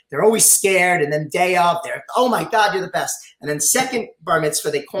like, they're always scared. And then day of, they're, oh my God, you're the best. And then second bar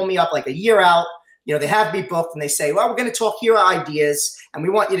mitzvah, they call me up like a year out. They have me booked and they say, well, we're going to talk, here are ideas. And we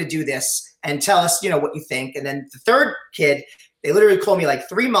want you to do this and tell us, what you think. And then the third kid, they literally call me like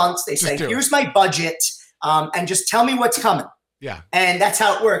 3 months. They say, here's my budget. And just tell me what's coming. Yeah. And that's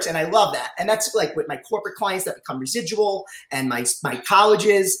how it works. And I love that. And that's like with my corporate clients that become residual and my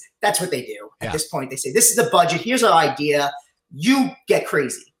colleges, that's what they do. At this point, they say, this is the budget. Here's our idea. You get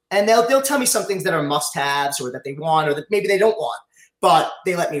crazy. And they'll tell me some things that are must-haves or that they want or that maybe they don't want, but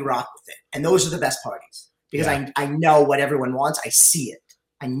they let me rock with it. And those are the best parties because I know what everyone wants. I see it.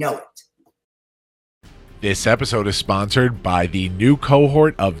 I know it. This episode is sponsored by the new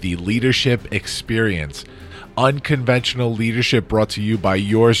cohort of the Leadership Experience. Unconventional leadership brought to you by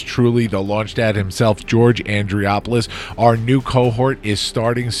yours truly, the launch dad himself, George Andriopoulos. Our new cohort is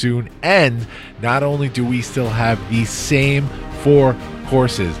starting soon, and not only do we still have the same 4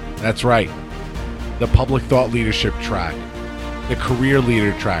 courses, that's right, the public thought leadership track, the career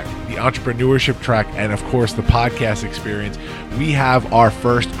leader track, the entrepreneurship track, and of course the podcast experience. We have our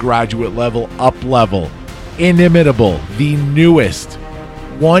first graduate level, up level, inimitable, the newest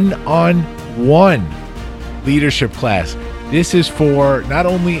one-on-one leadership class. This is for not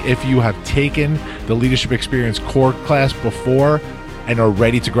only if you have taken the leadership experience core class before and are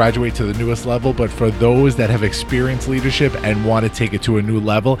ready to graduate to the newest level, but for those that have experienced leadership and want to take it to a new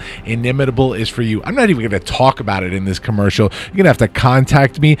level, Inimitable is for you. I'm not even going to talk about it in this commercial. You're going to have to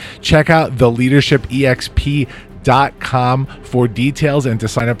contact me. Check out theleadershipexp.com for details and to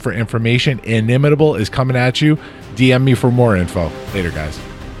sign up for information. Inimitable is coming at you. DM me for more info. Later, guys.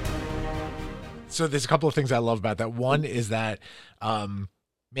 So there's a couple of things I love about that. One is that, man,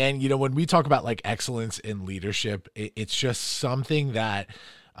 when we talk about like excellence in leadership, it's just something that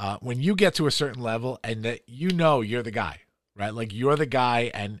when you get to a certain level and that you're the guy, right? Like you're the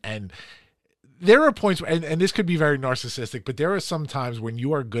guy, and there are points, and this could be very narcissistic, but there are some times when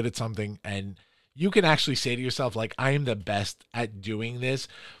you are good at something and you can actually say to yourself, like, I am the best at doing this.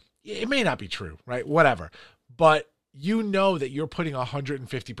 It may not be true, right? Whatever. But you know that you're putting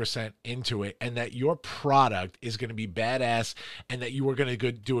 150% into it and that your product is going to be badass and that you are going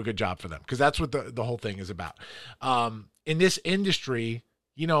to do a good job for them. Because that's what the whole thing is about. In this industry,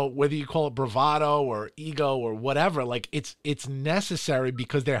 whether you call it bravado or ego or whatever, like it's necessary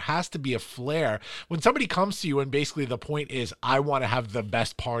because there has to be a flair. When somebody comes to you and basically the point is, I want to have the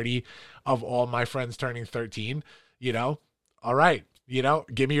best party of all my friends turning 13, all right.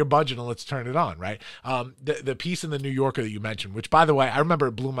 Give me your budget and let's turn it on, right? The piece in the New Yorker that you mentioned, which, by the way, I remember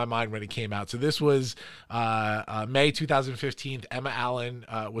it blew my mind when it came out. So this was May 2015. Emma Allen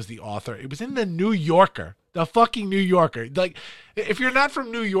was the author. It was in the New Yorker, the fucking New Yorker. Like, if you're not from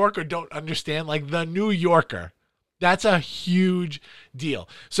New York or don't understand, like the New Yorker, that's a huge deal.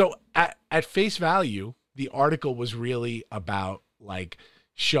 So at face value, the article was really about like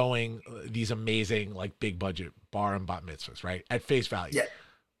showing these amazing, like big budget bar and bat mitzvahs, right? At face value. Yeah.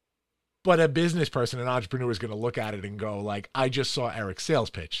 But a business person, an entrepreneur is going to look at it and go like, I just saw Erick's sales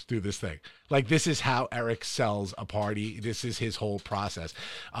pitch through this thing. Like, this is how Erick sells a party. This is his whole process.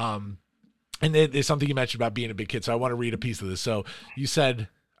 And there's something you mentioned about being a big kid. So I want to read a piece of this. So you said,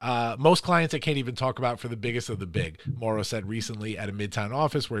 most clients I can't even talk about for the biggest of the big. Mauro said recently at a Midtown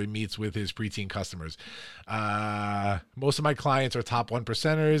office where he meets with his preteen customers. Most of my clients are top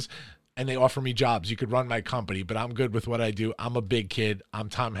 1%ers and they offer me jobs. You could run my company, but I'm good with what I do. I'm a big kid. I'm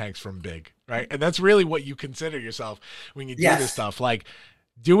Tom Hanks from Big, right? And that's really what you consider yourself when you do this stuff. Like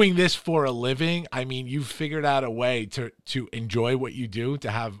doing this for a living. I mean, you've figured out a way to enjoy what you do, to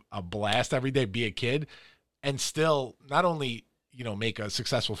have a blast every day, be a kid, and still not only make a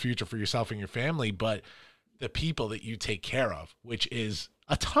successful future for yourself and your family, but the people that you take care of, which is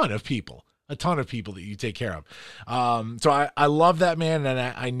a ton of people that you take care of. So I love that, man. And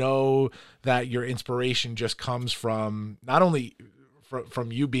I know that your inspiration just comes from not only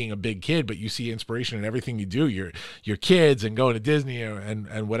from you being a big kid, but you see inspiration in everything you do, your kids and going to Disney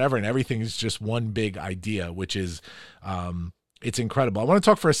and whatever. And everything is just one big idea, which is, it's incredible. I want to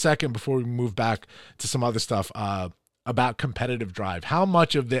talk for a second before we move back to some other stuff, about competitive drive. How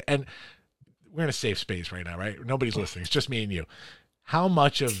much of and we're in a safe space right now, right? Nobody's listening. It's just me and you. How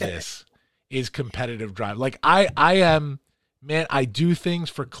much of this is competitive drive? Like I am man, I do things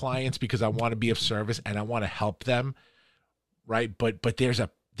for clients because I want to be of service and I want to help them, right? But there's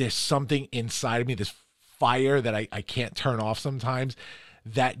something inside of me, this fire that I can't turn off sometimes,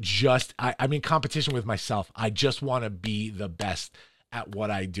 that just I'm in competition with myself. I just want to be the best at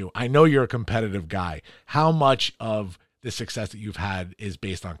what I do. I know you're a competitive guy. How much of the success that you've had is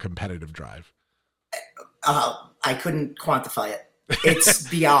based on competitive drive? I couldn't quantify it. It's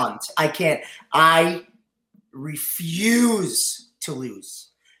beyond. I refuse to lose.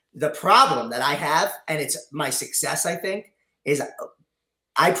 The problem that I have, and it's my success, I think, is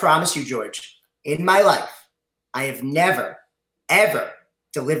I promise you, George, in my life, I have never, ever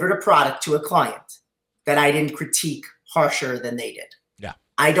delivered a product to a client that I didn't critique harsher than they did. Yeah.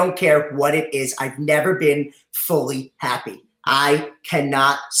 I don't care what it is. I've never been fully happy. I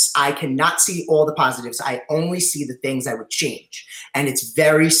cannot see all the positives. I only see the things I would change. And it's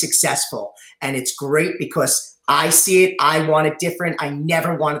very successful. And it's great because I see it. I want it different. I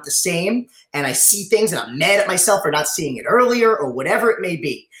never want it the same. And I see things and I'm mad at myself for not seeing it earlier or whatever it may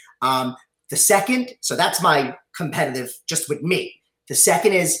be. The second, so that's my competitive just with me. The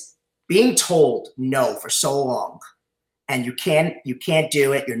second is being told no for so long. And you can't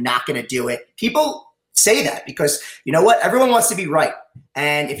do it. You're not going to do it. People say that because you know what? Everyone wants to be right.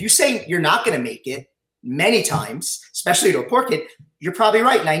 And if you say you're not going to make it many times, especially to a poor kid, you're probably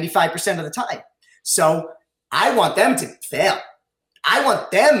right 95% of the time. So I want them to fail. I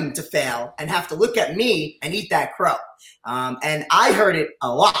want them to fail and have to look at me and eat that crow. And I heard it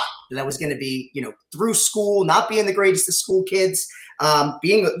a lot that I was going to be, through school, not being the greatest of school kids,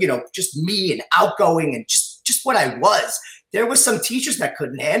 being, just me and outgoing and just what I was. There was some teachers that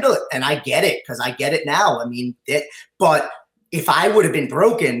couldn't handle it. And I get it because I get it now. I mean, but if I would have been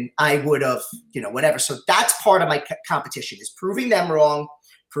broken, I would have, whatever. So that's part of my competition is proving them wrong,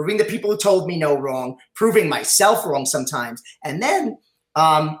 proving the people who told me no wrong, proving myself wrong sometimes. And then,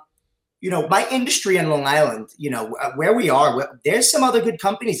 my industry in Long Island, where we are, there's some other good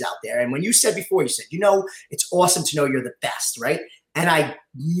companies out there. And when you said before, you said, it's awesome to know you're the best, right? And I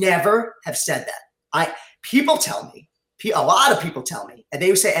never have said that. People tell me, a lot of people tell me, and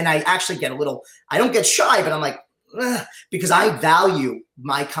they say, and I actually get I don't get shy, but I'm like, ugh, because I value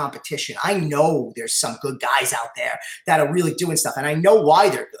my competition. I know there's some good guys out there that are really doing stuff, and I know why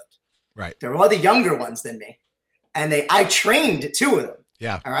they're good. Right. There are other younger ones than me, and I trained two of them.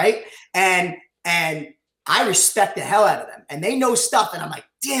 Yeah. All right. And I respect the hell out of them, and they know stuff, and I'm like,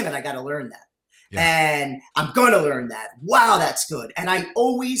 damn it, I got to learn that. Yeah. And I'm going to learn that. Wow, that's good. And I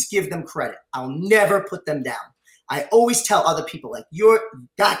always give them credit. I'll never put them down. I always tell other people, like,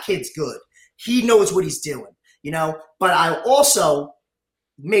 that kid's good. He knows what he's doing, but I also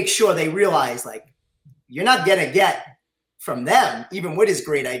make sure they realize, like, you're not going to get from them, even with his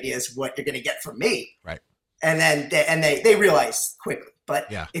great ideas, what you're going to get from me. Right. And then they realize quickly. But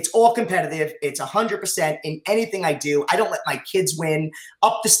yeah, it's all competitive. It's 100% in anything I do. I don't let my kids win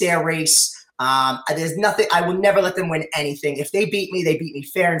up the stair race. There's nothing. I will never let them win anything. If they beat me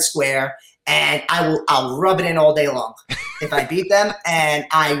fair and square, and I'll rub it in all day long if I beat them, and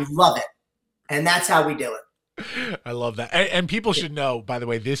I love it. And that's how we do it. I love that. And people should know, by the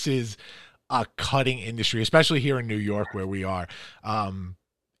way, this is a cutting industry, especially here in New York where we are.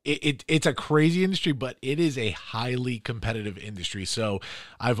 It's a crazy industry, but it is a highly competitive industry. So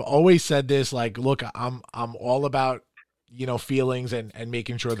I've always said this, like, look, I'm all about, feelings and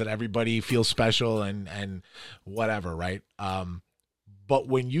making sure that everybody feels special and whatever. Right. But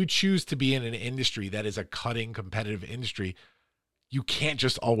when you choose to be in an industry that is a cutting competitive industry, you can't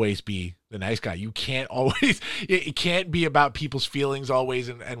just always be the nice guy. You can't always, it can't be about people's feelings always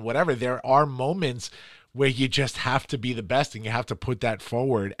and whatever. There are moments where you just have to be the best and you have to put that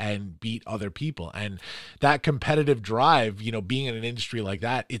forward and beat other people. And that competitive drive, being in an industry like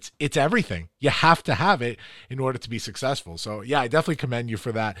that, it's everything. You have to have it in order to be successful. So yeah, I definitely commend you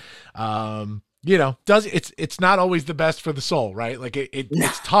for that. It's not always the best for the soul, right? Like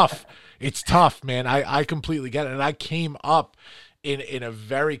it's tough. It's tough, man. I completely get it. And I came up in a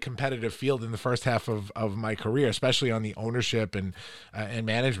very competitive field in the first half of my career, especially on the ownership and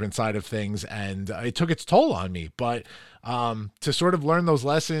management side of things. And it took its toll on me, but to sort of learn those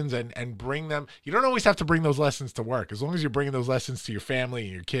lessons and bring them, you don't always have to bring those lessons to work. As long as you're bringing those lessons to your family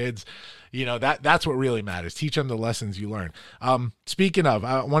and your kids, that's what really matters. Teach them the lessons you learn. Speaking of,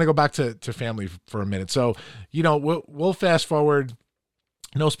 I want to go back to family for a minute. So, we'll fast forward,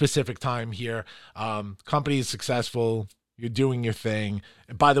 no specific time here. Company is successful. You're doing your thing.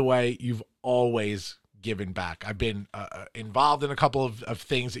 And by the way, you've always given back? I've been involved in a couple of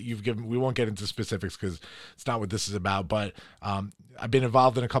things that you've given. We won't get into specifics because it's not what this is about, but I've been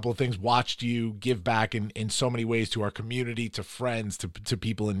involved in a couple of things, watched you give back in so many ways to our community, to friends, to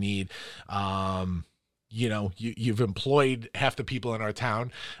people in need. You know, you've employed half the people in our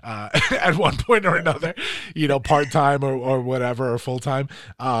town at one point or another, you know, part-time or whatever, or full-time.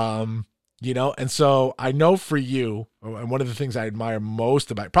 You know, and so I know for you, and one of the things I admire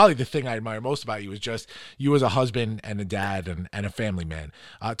most about, probably the thing I admire most about you is just you as a husband and a dad and a family man.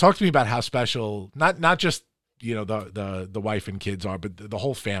 Talk to me about how special, not just, you know, the wife and kids are, but the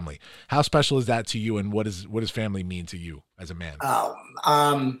whole family. How special is that to you, and what does family mean to you as a man?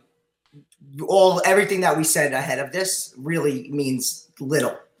 Everything that we said ahead of this really means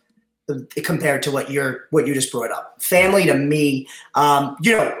little compared to what you just brought up. Family to me,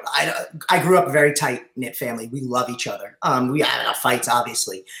 you know, I grew up a very tight knit family. We love each other. We had our fights,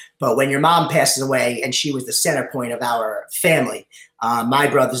 obviously, but when your mom passes away and she was the center point of our family, my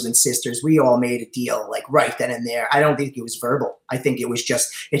brothers and sisters, we all made a deal like right then and there. I don't think it was verbal. I think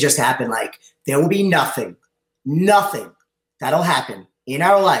it just happened. Like, there will be nothing that'll happen in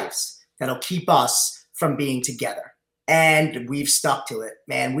our lives that'll keep us from being together. And we've stuck to it,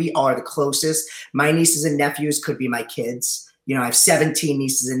 man. We are the closest. My nieces and nephews could be my kids. You know, I have 17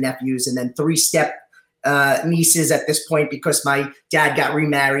 nieces and nephews, and then 3 step nieces at this point because my dad got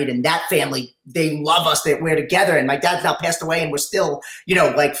remarried, and that family, they love us, that we're together. And my dad's now passed away, and we're still, you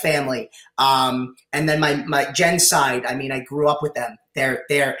know, like family. And then my Jen's side, I mean, I grew up with them.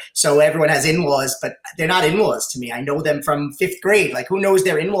 They're so everyone has in-laws, but they're not in-laws to me. I know them from 5th grade. Like, who knows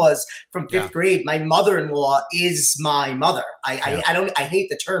their in-laws from 5th grade? My mother-in-law is my mother. I hate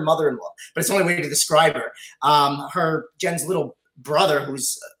the term mother-in-law, but it's the only way to describe her. Jen's little brother,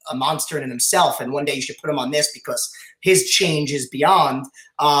 who's a monster in himself, and one day you should put him on this because his change is beyond.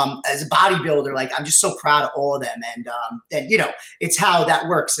 As a bodybuilder, like, I'm just so proud of all of them, and you know, it's how that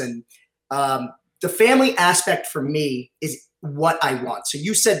works. And the family aspect for me is what I want. So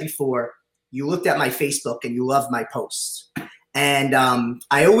you said before, you looked at my Facebook and you loved my posts. And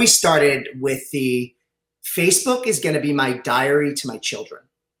I always started with the Facebook is going to be my diary to my children.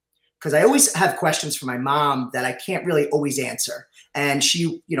 Because I always have questions for my mom that I can't really always answer. And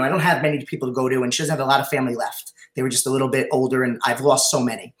she, you know, I don't have many people to go to, and she doesn't have a lot of family left. They were just a little bit older, and I've lost so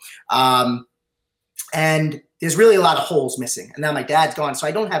many. And there's really a lot of holes missing. And now my dad's gone, so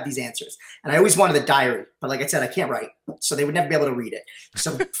I don't have these answers. And I always wanted a diary, but like I said, I can't write. So they would never be able to read it.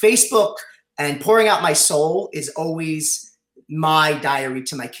 So Facebook and pouring out my soul is always my diary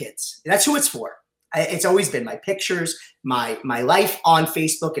to my kids. That's who it's for. It's always been my pictures, my life on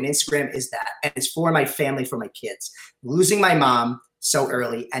Facebook and Instagram is that. And it's for my family, for my kids. Losing my mom so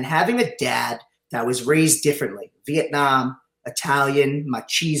early and having a dad that was raised differently. Vietnam, Italian,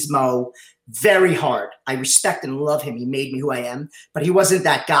 machismo, very hard. I respect and love him. He made me who I am. But he wasn't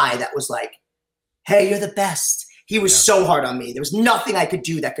that guy that was like, hey, you're the best. He was so hard on me. There was nothing I could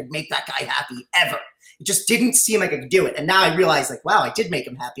do that could make that guy happy ever. It just didn't seem like I could do it. And now I realize, like, wow, I did make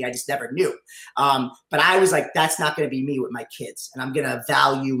him happy. I just never knew. But I was like, that's not going to be me with my kids. And I'm going to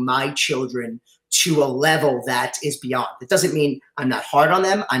value my children to a level that is beyond. It doesn't mean I'm not hard on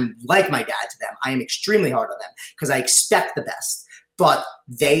them. I'm like my dad to them. I am extremely hard on them because I expect the best. But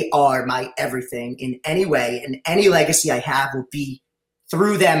they are my everything in any way. And any legacy I have will be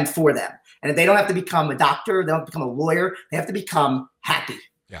through them, for them. And if they don't have to become a doctor, they don't have to become a lawyer, they have to become happy.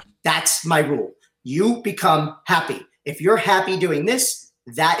 Yeah. That's my rule. You become happy. If you're happy doing this,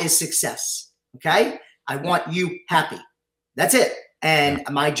 that is success. Okay? I want you happy. That's it. And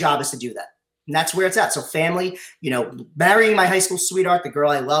my job is to do that. And that's where it's at. So family, you know, marrying my high school sweetheart, the girl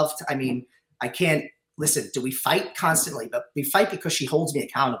I loved. I mean, I can't, listen, do we fight constantly? But we fight because she holds me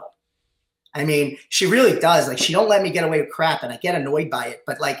accountable. I mean, she really does. Like, she don't let me get away with crap, and I get annoyed by it.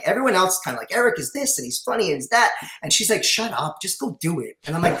 But like, everyone else kind of like, Eric is this, and he's funny, and he's that. And she's like, shut up, just go do it.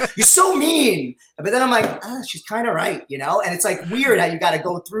 And I'm like, you're so mean. But then I'm like, she's kind of right, you know? And it's like weird how you got to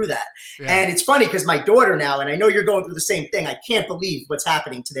go through that. Yeah. And it's funny because my daughter now, and I know you're going through the same thing. I can't believe what's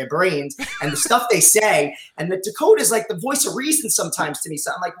happening to their brains and the stuff they say. And the Dakota's like the voice of reason sometimes to me.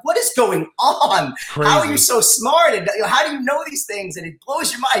 So I'm like, what is going on? Crazy. How are you so smart? And how do you know these things? And it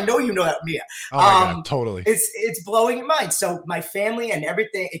blows your mind. I know you know that, Mia. Oh my God, totally. It's blowing your mind. So my family and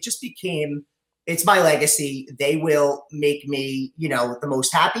everything, it just became, it's my legacy. They will make me, you know, the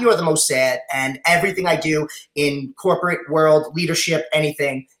most happy or the most sad. And everything I do in corporate world, leadership,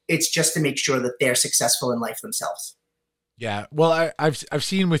 anything, it's just to make sure that they're successful in life themselves. Yeah. Well, I've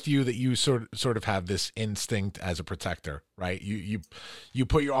seen with you that you sort of have this instinct as a protector, right? You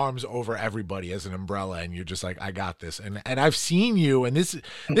put your arms over everybody as an umbrella, and you're just like, I got this. And I've seen you, and this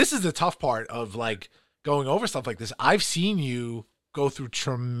is the tough part of like going over stuff like this, I've seen you go through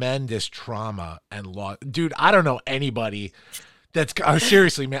tremendous trauma and loss. Dude, I don't know anybody that's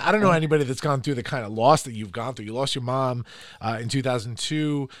seriously, man, I don't know anybody that's gone through the kind of loss that you've gone through. You lost your mom in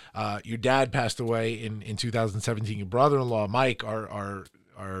 2002. Your dad passed away in 2017. Your brother-in-law, Mike, our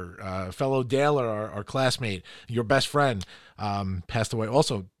fellow Daler, our classmate, your best friend, passed away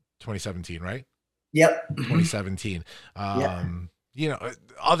also 2017, right? Yep. 2017. You know,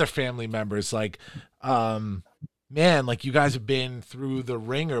 other family members, like, man, like you guys have been through the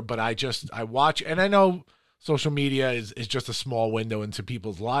ringer, but I watch, and I know social media is just a small window into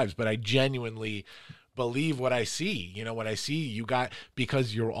people's lives, but I genuinely believe what I see. You know, what I see you got,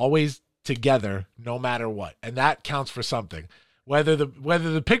 because you're always together no matter what. And that counts for something. Whether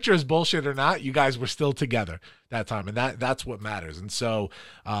the picture is bullshit or not, you guys were still together that time. And that's what matters. And so,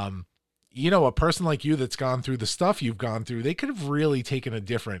 you know, a person like you that's gone through the stuff you've gone through, they could have really taken a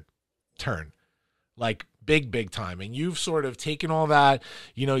different turn, like big time. And you've sort of taken all that,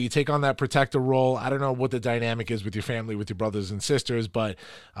 you know, you take on that protector role. I don't know what the dynamic is with your family, with your brothers and sisters, but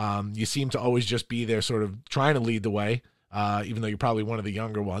you seem to always just be there sort of trying to lead the way, even though you're probably one of the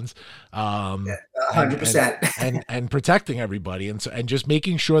younger ones. 100%. And protecting everybody. And just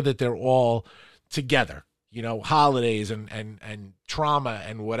making sure that they're all together, you know, holidays and trauma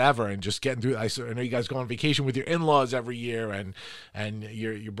and whatever, and just getting through. I know you guys go on vacation with your in-laws every year, and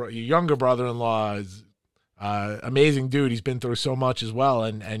your younger brother-in-law is amazing dude. He's been through so much as well.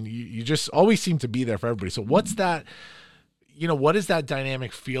 And you just always seem to be there for everybody. So what's that, you know, what does that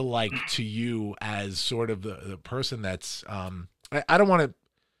dynamic feel like to you as sort of the person that's, I don't want to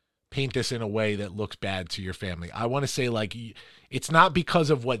paint this in a way that looks bad to your family. I want to say, like, it's not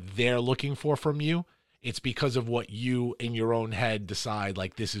because of what they're looking for from you. It's because of what you in your own head decide,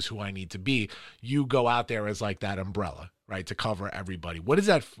 like, this is who I need to be. You go out there as like that umbrella, right, to cover everybody. What is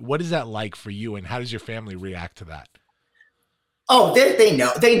that like for you, and how does your family react to that? Oh, they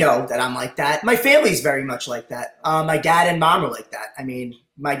know that I'm like that. My family's very much like that. My dad and mom are like that. I mean,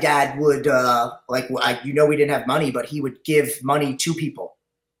 my dad would we didn't have money, but he would give money to people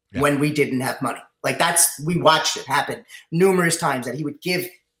when we didn't have money. Like, we watched it happen numerous times, that he would give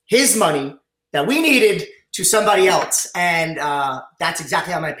his money that we needed to somebody else. And that's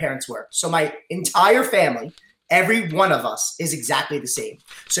exactly how my parents were. So my entire family, every one of us, is exactly the same.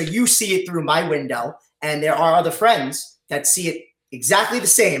 So you see it through my window, and there are other friends that see it exactly the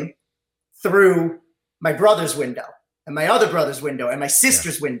same through my brother's window and my other brother's window and my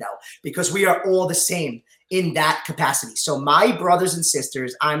sister's window, because we are all the same in that capacity. So my brothers and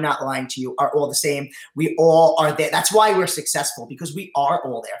sisters, I'm not lying to you, are all the same. We all are there. That's why we're successful, because we are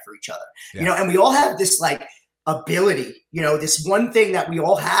all there for each other, you know, and we all have this like ability, you know, this one thing that we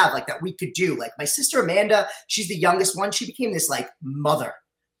all have, like, that we could do. Like my sister Amanda, she's the youngest one. She became this like mother.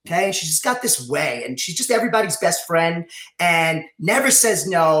 Okay. She's just got this way, and she's just everybody's best friend, and never says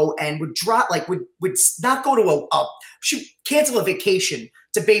no, and would not go to she'd cancel a vacation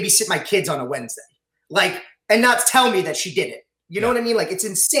to babysit my kids on a Wednesday, like, and not tell me that she did it. You know what I mean? Like, it's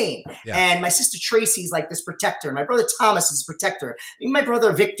insane. Yeah. And my sister Tracy's like this protector. My brother Thomas is a protector. Even my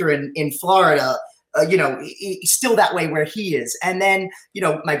brother Victor in Florida, you know, he's still that way where he is. And then, you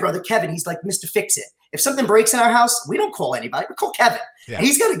know, my brother Kevin, he's like Mr. Fix It. If something breaks in our house, we don't call anybody. We call Kevin. Yeah. And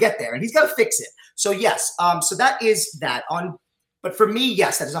he's got to get there, and he's got to fix it. So yes, so that is that. But for me,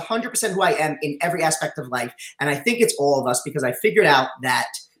 yes, that is 100% who I am in every aspect of life. And I think it's all of us, because I figured out that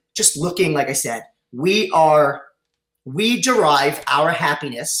just looking, like I said, we derive our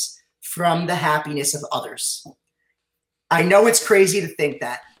happiness from the happiness of others. I know it's crazy to think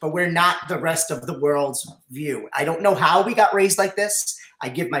that, but we're not the rest of the world's view. I don't know how we got raised like this. I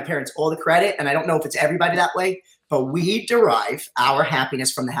give my parents all the credit, and I don't know if it's everybody that way, but we derive our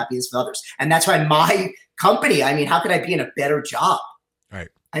happiness from the happiness of others. And that's why my company, I mean, how could I be in a better job? Right.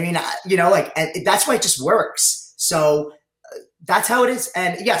 I mean, you know, like, and that's why it just works. So that's how it is.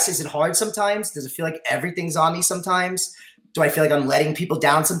 And yes, is it hard sometimes? Does it feel like everything's on me sometimes? Do I feel like I'm letting people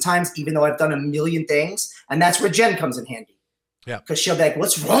down sometimes, even though I've done a million things? And that's where Jen comes in handy. Yeah. Because she'll be like,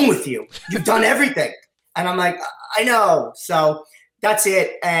 what's wrong with you? You've done everything. And I'm like, I know. So that's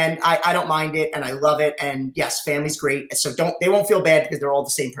it. And I don't mind it, and I love it. And yes, family's great. So they won't feel bad, because they're all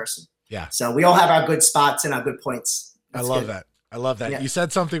the same person. Yeah. So we all have our good spots and our good points. That's I love that. I love that. Yeah. You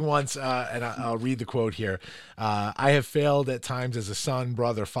said something once, and I'll read the quote here. I have failed at times as a son,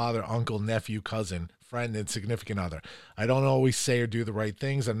 brother, father, uncle, nephew, cousin, friend, and significant other. I don't always say or do the right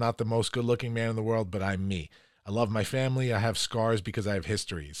things. I'm not the most good-looking man in the world, but I'm me. I love my family. I have scars because I have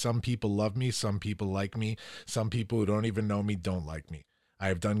history. Some people love me. Some people like me. Some people who don't even know me don't like me. I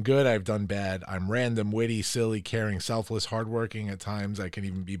have done good. I have done bad. I'm random, witty, silly, caring, selfless, hardworking. At times, I can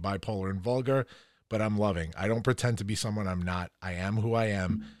even be bipolar and vulgar. but I'm loving. I don't pretend to be someone I'm not. I am who I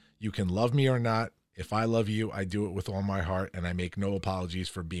am. You can love me or not. If I love you, I do it with all my heart, and I make no apologies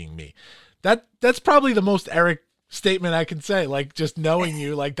for being me. That's probably the most Erick statement I can say. Like, just knowing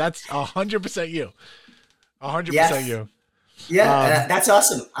you, like, that's 100% you. 100% you. Yeah, that's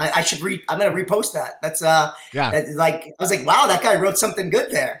awesome. I should I'm going to repost that. That's like, I was like, wow, that guy wrote something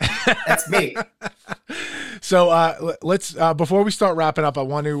good there. That's me. So let's before we start wrapping up, I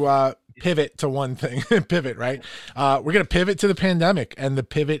want to pivot to one thing. Pivot, right? We're going to pivot to the pandemic and the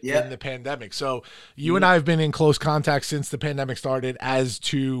pivot in the pandemic. So you and I have been in close contact since the pandemic started as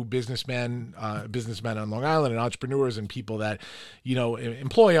two businessmen on Long Island and entrepreneurs and people that, you know,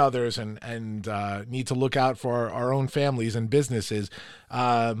 employ others and need to look out for our own families and businesses.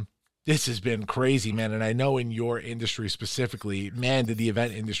 This has been crazy, man. And I know in your industry specifically, man, did the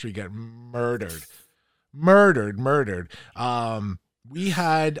event industry get murdered. We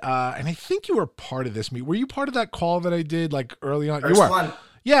had, and I think you were part of this meet. Were you part of that call that I did like early on? First you were. One.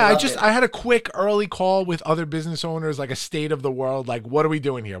 Yeah, I had a quick early call with other business owners, like a state of the world, like what are we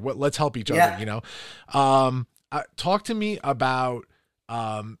doing here? Let's help each other, you know? Talk to me about,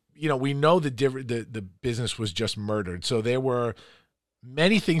 you know, we know the business was just murdered. So there were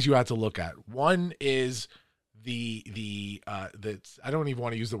many things you had to look at. One is the I don't even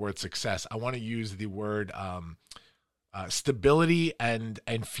want to use the word success. I want to use the word, stability and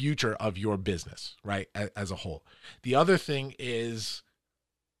future of your business, right? As a whole. The other thing is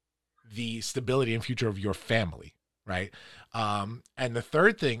the stability and future of your family, right? And the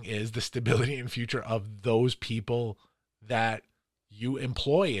third thing is the stability and future of those people that you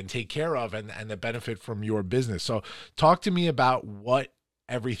employ and take care of and that benefit from your business. So talk to me about what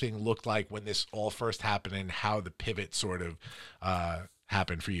everything looked like when this all first happened and how the pivot sort of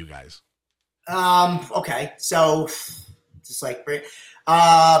happened for you guys. Okay. So just like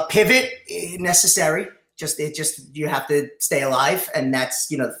pivot necessary. Just you have to stay alive, and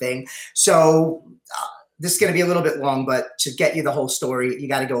that's, you know, the thing. So this is going to be a little bit long, but to get you the whole story, you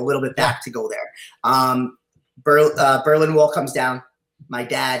got to go a little bit back to go there. Berlin Wall comes down. My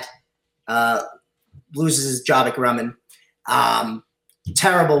dad loses his job at Grumman.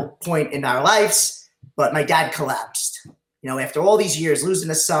 Terrible point in our lives, but my dad collapsed. You know, after all these years, losing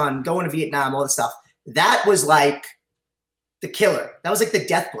a son, going to Vietnam, all this stuff, that was like the killer. That was like the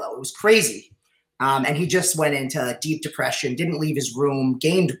death blow. It was crazy. And he just went into deep depression, didn't leave his room,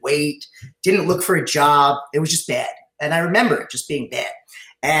 gained weight, didn't look for a job. It was just bad. And I remember it just being bad.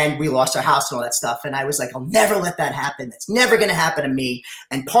 And we lost our house and all that stuff. And I was like, I'll never let that happen. That's never going to happen to me.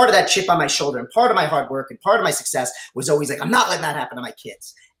 And part of that chip on my shoulder and part of my hard work and part of my success was always like, I'm not letting that happen to my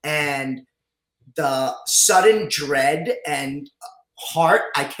kids. And the sudden dread and heart,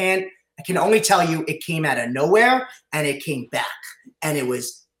 I can only tell you it came out of nowhere and it came back. And it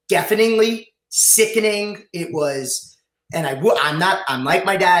was deafeningly sickening. It was, and I'm like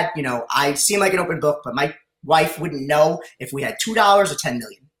my dad, you know, I seem like an open book, but my wife wouldn't know if we had $2 or 10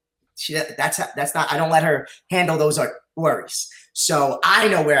 million. That's not, I don't let her handle those worries. So I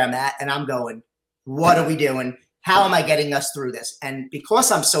know where I'm at and I'm going, what are we doing? How am I getting us through this? And because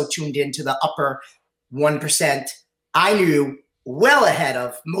I'm so tuned into the upper 1%, I knew well ahead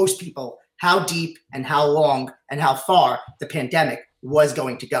of most people how deep and how long and how far the pandemic was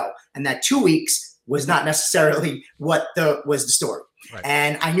going to go. And that 2 weeks was not necessarily what was the story. Right.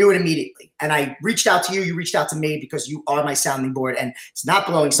 And I knew it immediately. And I reached out to you. You reached out to me because you are my sounding board. And it's not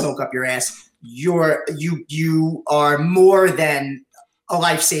blowing smoke up your ass. You are more than a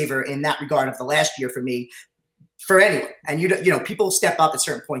lifesaver in that regard of the last year for me, for anyone. And you know, people step up at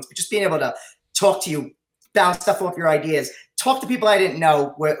certain points, but just being able to talk to you, bounce stuff off your ideas, talk to people I didn't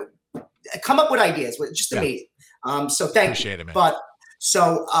know, come up with ideas, just amazing. So thank Appreciate you. It, man. But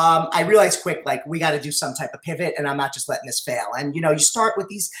so I realized quick, like, we got to do some type of pivot, and I'm not just letting this fail. And, you know, you start with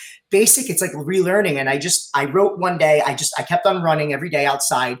these basic, it's like relearning. And I wrote one day, I kept on running every day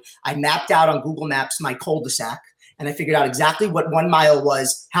outside. I mapped out on Google Maps my cul-de-sac, and I figured out exactly what 1 mile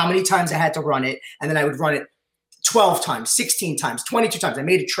was, how many times I had to run it. And then I would run it 12 times, 16 times, 22 times. I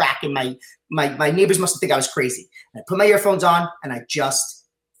made a track, and my neighbors must think I was crazy. And I put my earphones on and I just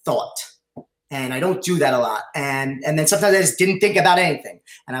thought. And I don't do that a lot. And then sometimes I just didn't think about anything.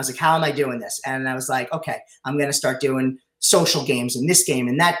 And I was like, how am I doing this? And I was like, okay, I'm going to start doing social games and this game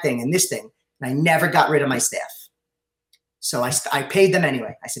and that thing and this thing. And I never got rid of my staff. So I paid them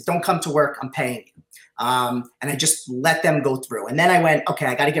anyway. I said, don't come to work. I'm paying you. And I just let them go through. And then I went, okay,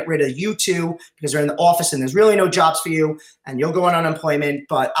 I got to get rid of you two because they're in the office and there's really no jobs for you and you'll go on unemployment,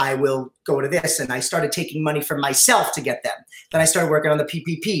 but I will go to this. And I started taking money from myself to get them. Then I started working on the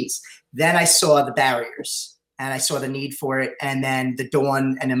PPPs. Then I saw the barriers and I saw the need for it. And then the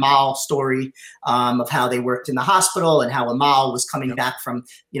Dawn and Amal story of how they worked in the hospital and how Amal was coming back from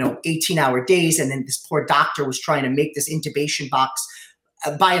 18-hour days, and then this poor doctor was trying to make this intubation box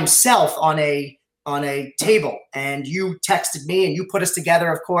by himself on a table. And you texted me and you put us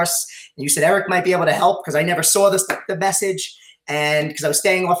together, of course. And you said Erick might be able to help because I never saw the message, and because I was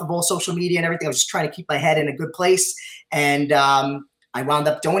staying off of all social media and everything, I was just trying to keep my head in a good place. And I wound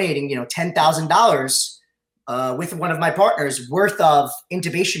up donating, $10,000 with one of my partners worth of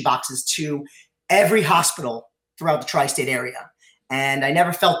intubation boxes to every hospital throughout the tri-state area. And I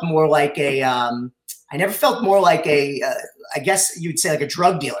never felt more like I guess you'd say like a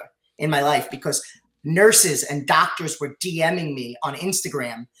drug dealer in my life, because nurses and doctors were DMing me on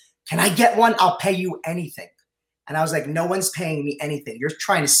Instagram. Can I get one? I'll pay you anything. And I was like, no one's paying me anything. You're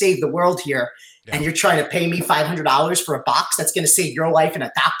trying to save the world here. Yeah. And you're trying to pay me $500 for a box that's going to save your life and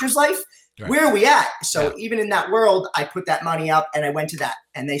a doctor's life. Right. Where are we at? So even in that world, I put that money up and I went to that.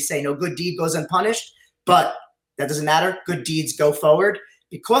 And they say no good deed goes unpunished, but that doesn't matter. Good deeds go forward.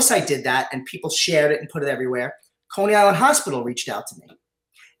 Because I did that and people shared it and put it everywhere, Coney Island Hospital reached out to me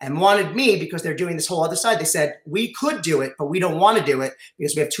and wanted me, because they're doing this whole other side. They said, we could do it, but we don't want to do it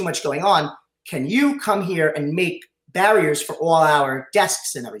because we have too much going on. Can you come here and make barriers for all our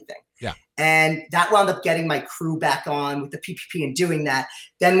desks and everything? Yeah. And that wound up getting my crew back on with the PPP and doing that.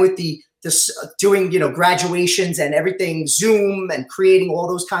 Then with doing graduations and everything, Zoom, and creating all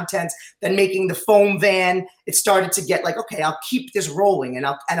those contents, then making the foam van, it started to get like, okay, I'll keep this rolling and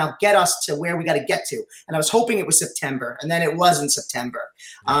I'll get us to where we got to get to. And I was hoping it was September, and then it wasn't September.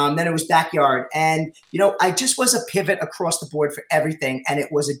 Then it was backyard. And, I just was a pivot across the board for everything. And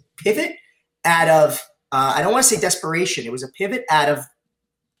it was a pivot out of, I don't want to say desperation. It was a pivot out of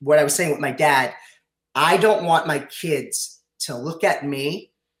what I was saying with my dad. I don't want my kids to look at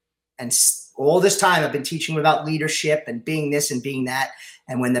me, and all this time I've been teaching them about leadership and being this and being that.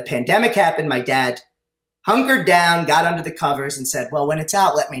 And when the pandemic happened, my dad hunkered down, got under the covers and said, well, when it's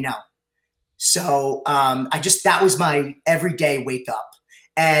out, let me know. So that was my everyday wake up.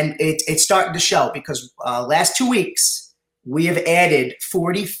 And it started to show, because last 2 weeks, we have added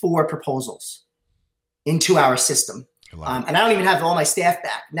 44 proposals into our system. And I don't even have all my staff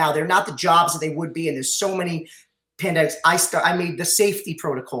back. Now, they're not the jobs that they would be, and there's so many pandemics. I made the safety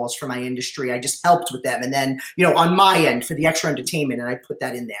protocols for my industry. I just helped with them. And then, on my end for the extra entertainment, and I put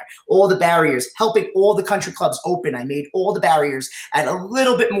that in there. All the barriers, helping all the country clubs open. I made all the barriers at a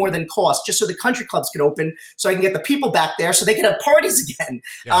little bit more than cost, just so the country clubs could open, so I can get the people back there so they can have parties again.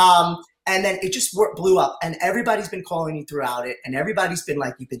 Yeah. And then it just blew up, and everybody's been calling me throughout it. And everybody's been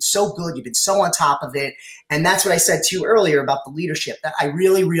like, you've been so good. You've been so on top of it. And that's what I said to you earlier about the leadership, that I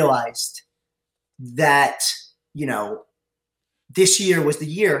really realized that, this year was the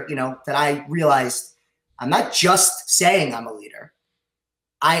year, that I realized I'm not just saying I'm a leader.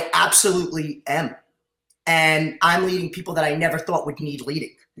 I absolutely am. And I'm leading people that I never thought would need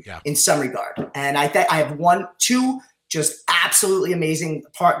leading in some regard. And I have two just absolutely amazing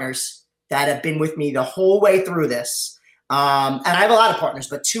partners that have been with me the whole way through this. And I have a lot of partners,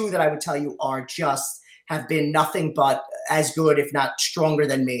 but two that I would tell you have been nothing but as good, if not stronger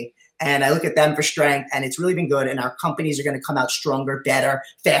than me. And I look at them for strength, and it's really been good. And our companies are going to come out stronger, better,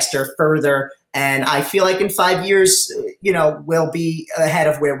 faster, further. And I feel like in 5 years, we'll be ahead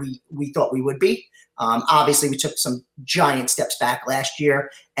of where we thought we would be. Obviously, we took some giant steps back last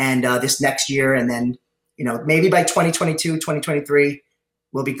year and this next year. And then, maybe by 2022, 2023,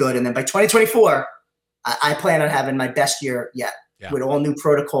 we'll be good. And then by 2024, I plan on having my best year yet with all new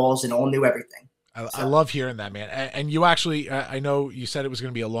protocols and all new everything. I love hearing that, man. And you actually, I know you said it was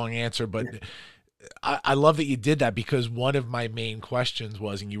going to be a long answer, but I love that you did that, because one of my main questions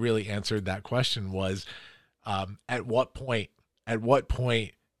was, and you really answered that question, was at what point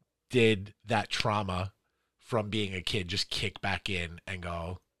did that trauma from being a kid just kick back in and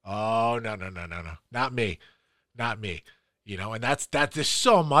go, oh, no, not me. And there's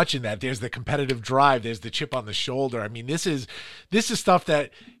so much in that. There's the competitive drive. There's the chip on the shoulder. I mean, this is stuff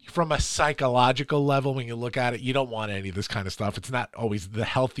that from a psychological level, when you look at it, you don't want any of this kind of stuff. It's not always the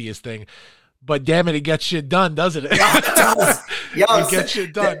healthiest thing, but damn it gets shit done, doesn't it? Yeah, it does. It gets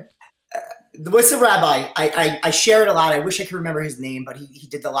shit done. What's the rabbi? I share it a lot. I wish I could remember his name, but he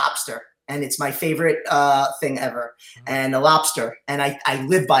did the lobster. And it's my favorite thing ever. And a lobster. And I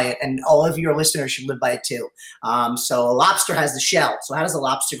live by it. And all of your listeners should live by it too. So a lobster has the shell. So how does the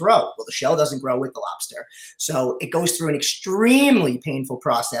lobster grow? Well, the shell doesn't grow with the lobster. So it goes through an extremely painful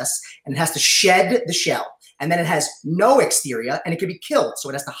process, and it has to shed the shell. And then it has no exterior, and it can be killed. So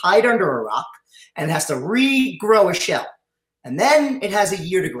it has to hide under a rock, and it has to regrow a shell. And then it has a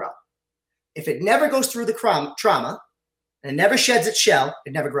year to grow. if it never goes through the trauma and it never sheds its shell,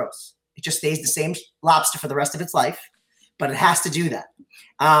 it never grows. It just stays the same lobster for the rest of its life, but it has to do that.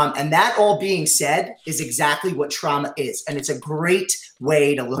 And that all being said is exactly what trauma is. And it's a great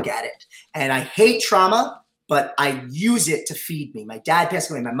way to look at it. And I hate trauma, but I use it to feed me. My dad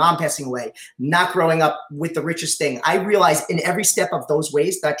passing away, my mom passing away, not growing up with the richest thing. I realize in every step of those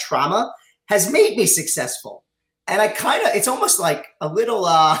ways that trauma has made me successful. And it's almost like a little,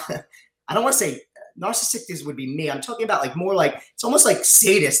 I don't want to say narcissistic would be me. I'm talking about like more like, it's almost like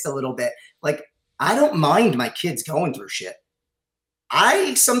sadist a little bit. Like, I don't mind my kids going through shit.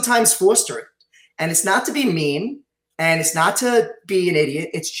 I sometimes foster it. And it's not to be mean and it's not to be an idiot.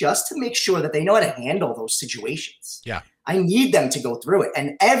 It's just to make sure that they know how to handle those situations. Yeah. I need them to go through it.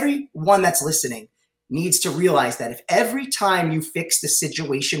 And everyone that's listening needs to realize that if every time you fix the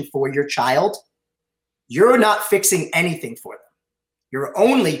situation for your child, you're not fixing anything for them. You're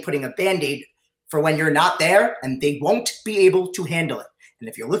only putting a Band-Aid for when you're not there and they won't be able to handle it. And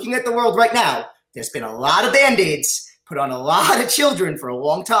if you're looking at the world right now, there's been a lot of Band-Aids put on a lot of children for a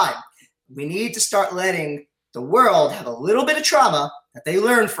long time. We need to start letting the world have a little bit of trauma that they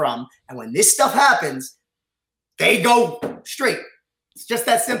learn from. And when this stuff happens, they go straight. It's just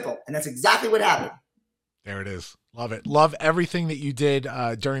that simple. And that's exactly what happened. There it is. Love it. Love everything that you did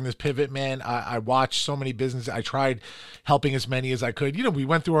during this pivot, man. I watched so many businesses. I tried helping as many as I could. You know, we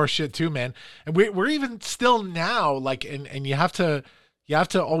went through our shit too, man. And we're even still now, like, and you have to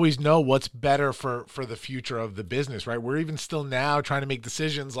always know what's better for the future of the business, right? We're even still now trying to make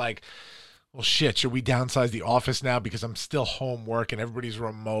decisions like, well, shit, should we downsize the office now because I'm still home working, everybody's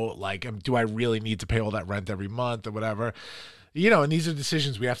remote? Like, do I really need to pay all that rent every month or whatever? You know, and these are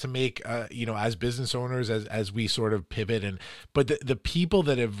decisions we have to make, you know, as business owners, as we sort of pivot. But the people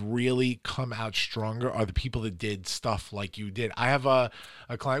that have really come out stronger are the people that did stuff like you did. I have a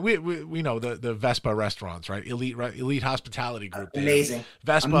client, we know the Vespa restaurants, right? Elite Hospitality Group. Amazing.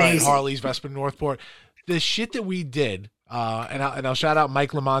 Vespa Amazing. and Harley's, Vespa Northport. The shit that we did, and I'll shout out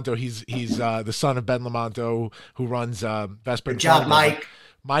Mike Lamonto. He's the son of Ben Lamonto, who runs Vespa. Good job, Mike.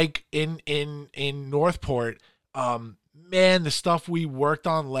 Mike in Northport. Man, the stuff we worked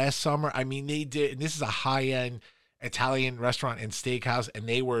on last summer, I mean, they did, and this is a high-end Italian restaurant and steakhouse, and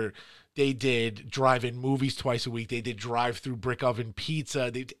they did drive-in movies twice a week. They did drive-through brick oven pizza.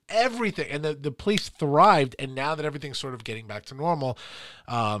 They did everything, and the place thrived, and now that everything's sort of getting back to normal,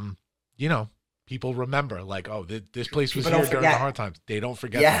 you know, people remember, like, oh, this place was here during the hard times. They don't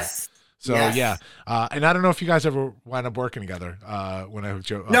forget that. So, yes. Yeah. And I don't know if you guys ever wind up working together when I hooked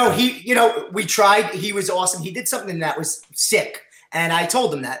you up. No, we tried. He was awesome. He did something that was sick. And I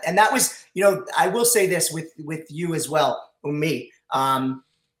told him that. And that was, I will say this with you as well, or me. I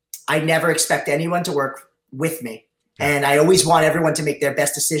never expect anyone to work with me. And I always want everyone to make their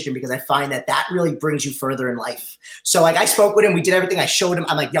best decision because I find that really brings you further in life. So, like, I spoke with him. We did everything. I showed him.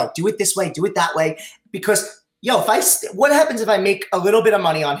 I'm like, yo, do it this way. Do it that way. Because, what happens if I make a little bit of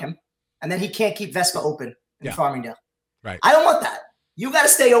money on him? And then he can't keep Vespa open in Farmingdale. Right. I don't want that. You got to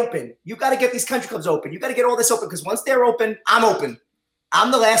stay open. You got to get these country clubs open. You got to get all this open because once they're open, I'm open.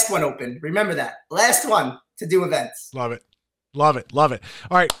 I'm the last one open. Remember that. Last one to do events. Love it. Love it. Love it.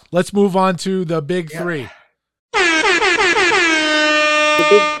 All right. Let's move on to the big three. The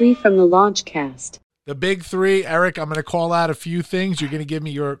big three from the Launchcast. The big three. Eric, I'm going to call out a few things. You're going to give me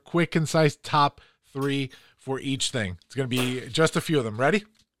your quick, concise top three for each thing. It's going to be just a few of them. Ready?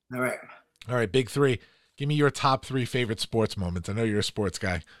 All right. Big three. Give me your top three favorite sports moments. I know you're a sports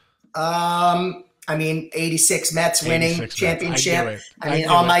guy. 86 Mets winning championship. I mean,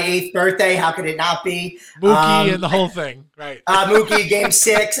 on my 8th birthday, how could it not be? Mookie and the whole thing, right? Mookie, game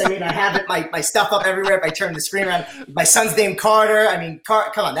 6. I have it, my stuff up everywhere. If I turn the screen around, my son's named Carter.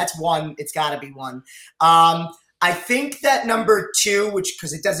 Come on, that's one. It's got to be one. I think that number 2, which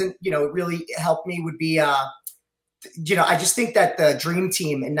because it doesn't, really help me, would be. I just think that the Dream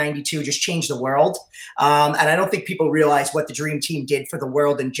Team in '92 just changed the world. And I don't think people realize what the Dream Team did for the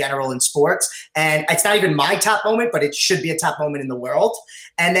world in general in sports. And it's not even my top moment, but it should be a top moment in the world.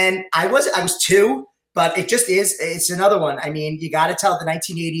 And then I was 2, but it just is. It's another one. You got to tell the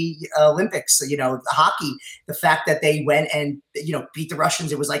 1980 Olympics, the hockey, the fact that they went and, beat the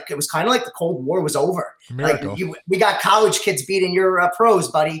Russians. It was kind of like the Cold War was over. Miracle. We got college kids beating your pros,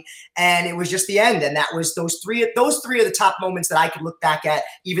 buddy. And it was just the end. And that was those three are the top moments that I could look back at,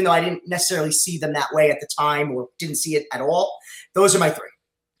 even though I didn't necessarily see them that way at the time or didn't see it at all. Those are my 3.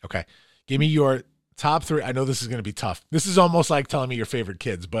 Okay. Give me your top 3. I know this is going to be tough. This is almost like telling me your favorite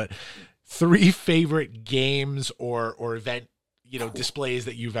kids, but 3 favorite games or event, displays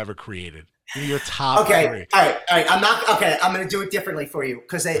that you've ever created. Give me your top Okay. three. All right. I'm going to do it differently for you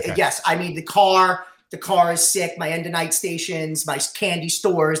because Okay. yes, I mean the car. The car is sick. My end of night stations, my candy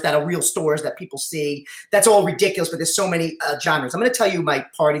stores that are real stores that people see. That's all ridiculous, but there's so many genres. I'm going to tell you my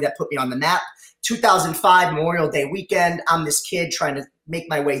party that put me on the map. 2005 Memorial Day weekend. I'm this kid trying to make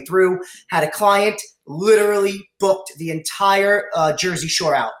my way through. Had a client literally booked the entire Jersey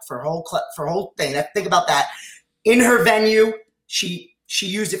Shore out for her whole thing. Think about that. In her venue, she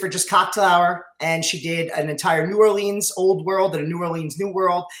used it for just cocktail hour, and she did an entire New Orleans Old World and a New Orleans New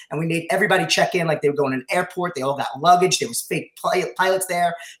World, and we made everybody check in like they were going to an airport. They all got luggage. There was fake pilots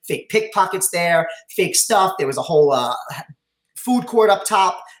there, fake pickpockets there, fake stuff. There was a whole food court up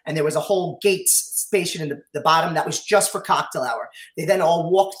top, and there was a whole gates station in the bottom that was just for cocktail hour. They then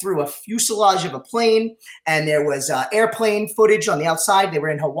all walked through a fuselage of a plane, and there was airplane footage on the outside. They were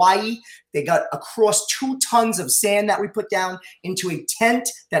in Hawaii. They got across 2 tons of sand that we put down into a tent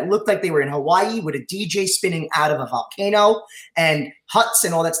that looked like they were in Hawaii with a DJ spinning out of a volcano and huts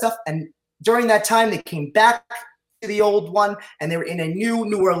and all that stuff. And during that time, they came back to the old one, and they were in a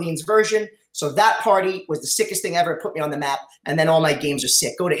New Orleans version. So that party was the sickest thing ever. It put me on the map. And then all my games are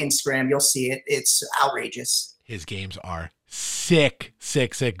sick. Go to Instagram. You'll see it. It's outrageous. His games are sick.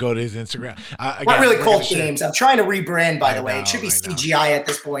 Go to his Instagram. Not really called games. I'm trying to rebrand, by the way. It should be I know. CGI at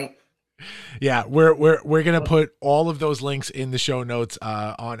this point. Yeah, we're gonna put all of those links in the show notes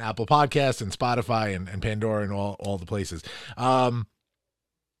on Apple Podcasts and Spotify and Pandora and all the places.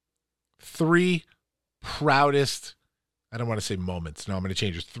 3 proudest, I don't want to say moments. No, I'm going to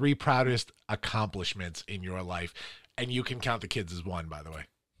change it. 3 proudest accomplishments in your life, and you can count the kids as one, by the way.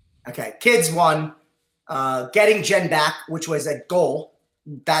 Okay, kids one. Getting Jen back, which was a goal.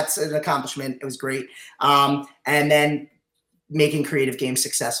 That's an accomplishment. It was great. And then making creative games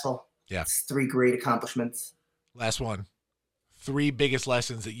successful. Yeah. It's 3 great accomplishments. Last one. 3 biggest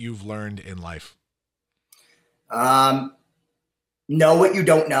lessons that you've learned in life. Know what you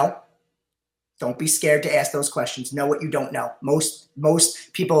don't know. Don't be scared to ask those questions. Know what you don't know. Most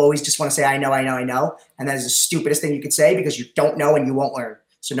people always just want to say, I know. And that is the stupidest thing you could say because you don't know and you won't learn.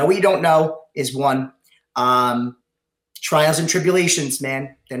 So know what you don't know is one. Trials and tribulations,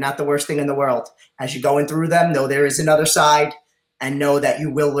 man. They're not the worst thing in the world. As you're going through them, know there is another side. And know that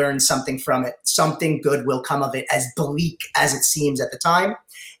you will learn something from it. Something good will come of it, as bleak as it seems at the time.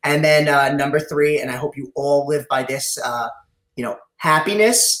 And then number 3, and I hope you all live by this,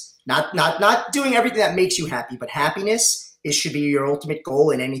 happiness, not doing everything that makes you happy, but happiness should be your ultimate goal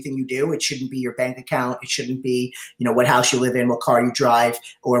in anything you do. It shouldn't be your bank account. It shouldn't be, what house you live in, what car you drive,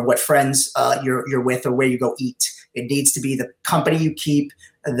 or what friends you're with, or where you go eat. It needs to be the company you keep,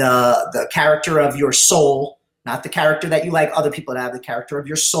 the character of your soul, not the character that you like other people to have, the character of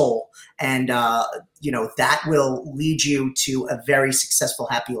your soul. And, that will lead you to a very successful,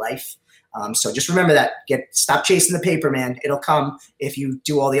 happy life. So just remember that. Stop chasing the paper, man. It'll come if you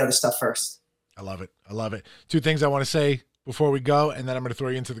do all the other stuff first. I love it. 2 things I want to say before we go, and then I'm going to throw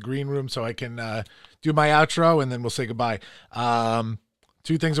you into the green room so I can do my outro, and then we'll say goodbye.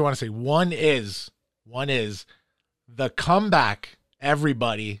 2 things I want to say. One is the comeback.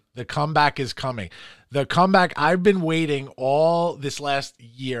 Everybody, the comeback is coming. The comeback, I've been waiting all this last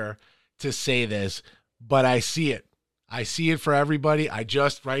year to say this, but I see it. I see it for everybody.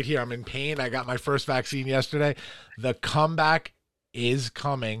 Right here, I'm in pain. I got my first vaccine yesterday. The comeback is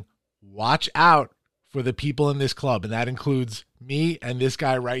coming. Watch out for the people in this club, and that includes me and this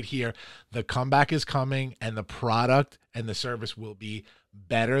guy right here. The comeback is coming, and the product and the service will be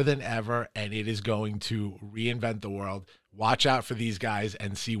better than ever, and it is going to reinvent the world. Watch out for these guys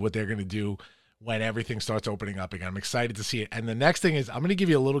and see what they're going to do when everything starts opening up again. I'm excited to see it. And the next thing is I'm going to give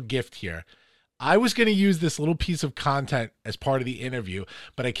you a little gift here. I was going to use this little piece of content as part of the interview,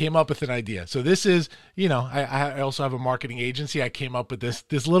 but I came up with an idea. So this is, I also have a marketing agency. I came up with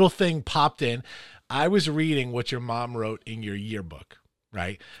this little thing popped in. I was reading what your mom wrote in your yearbook,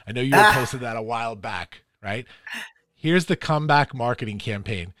 right? I know you had posted that a while back, right? Here's the comeback marketing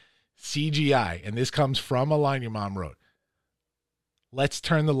campaign, CGI. And this comes from a line your mom wrote. Let's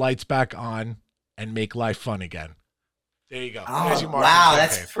turn the lights back on and make life fun again. There you go. Oh, There's your wow, campaign.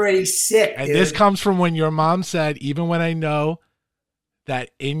 that's pretty sick, And dude. this comes from when your mom said, even when I know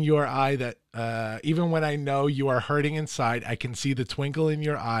that in your eye, even when I know you are hurting inside, I can see the twinkle in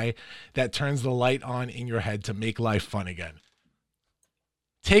your eye that turns the light on in your head to make life fun again.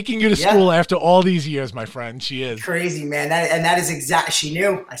 Taking you to school after all these years, my friend. She is. Crazy, man. That is exact. She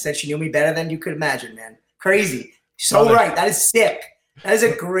knew. I said she knew me better than you could imagine, man. Crazy. So Brother. right. That is sick. That is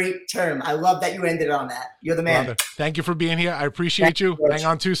a great term. I love that you ended on that. You're the man. Brother, thank you for being here. I appreciate you. Hang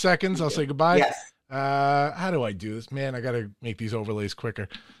on 2 seconds. I'll say goodbye. Yes. How do I do this? Man, I got to make these overlays quicker.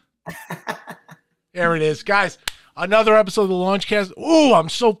 There it is. Guys, another episode of the Launchcast. Ooh, I'm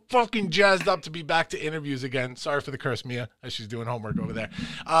so fucking jazzed up to be back to interviews again. Sorry for the curse, Mia, as she's doing homework over there.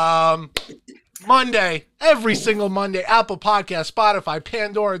 Monday, every single Monday, Apple Podcast, Spotify,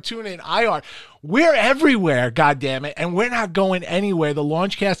 Pandora, TuneIn, iHeart. We're everywhere, goddammit, and we're not going anywhere. The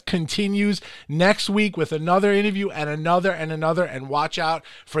Launchcast continues next week with another interview and another, and watch out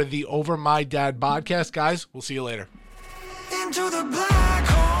for the Over My Dad podcast. Guys, we'll see you later. Into the black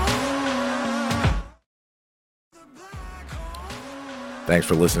hole. Thanks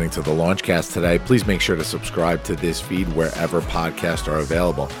for listening to the Launchcast today. Please make sure to subscribe to this feed wherever podcasts are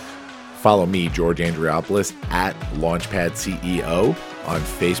available. Follow me, George Andriopoulos, at Launchpad CEO on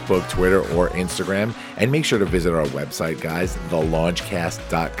Facebook, Twitter, or Instagram. And make sure to visit our website, guys,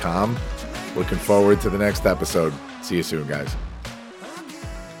 thelaunchcast.com. Looking forward to the next episode. See you soon, guys.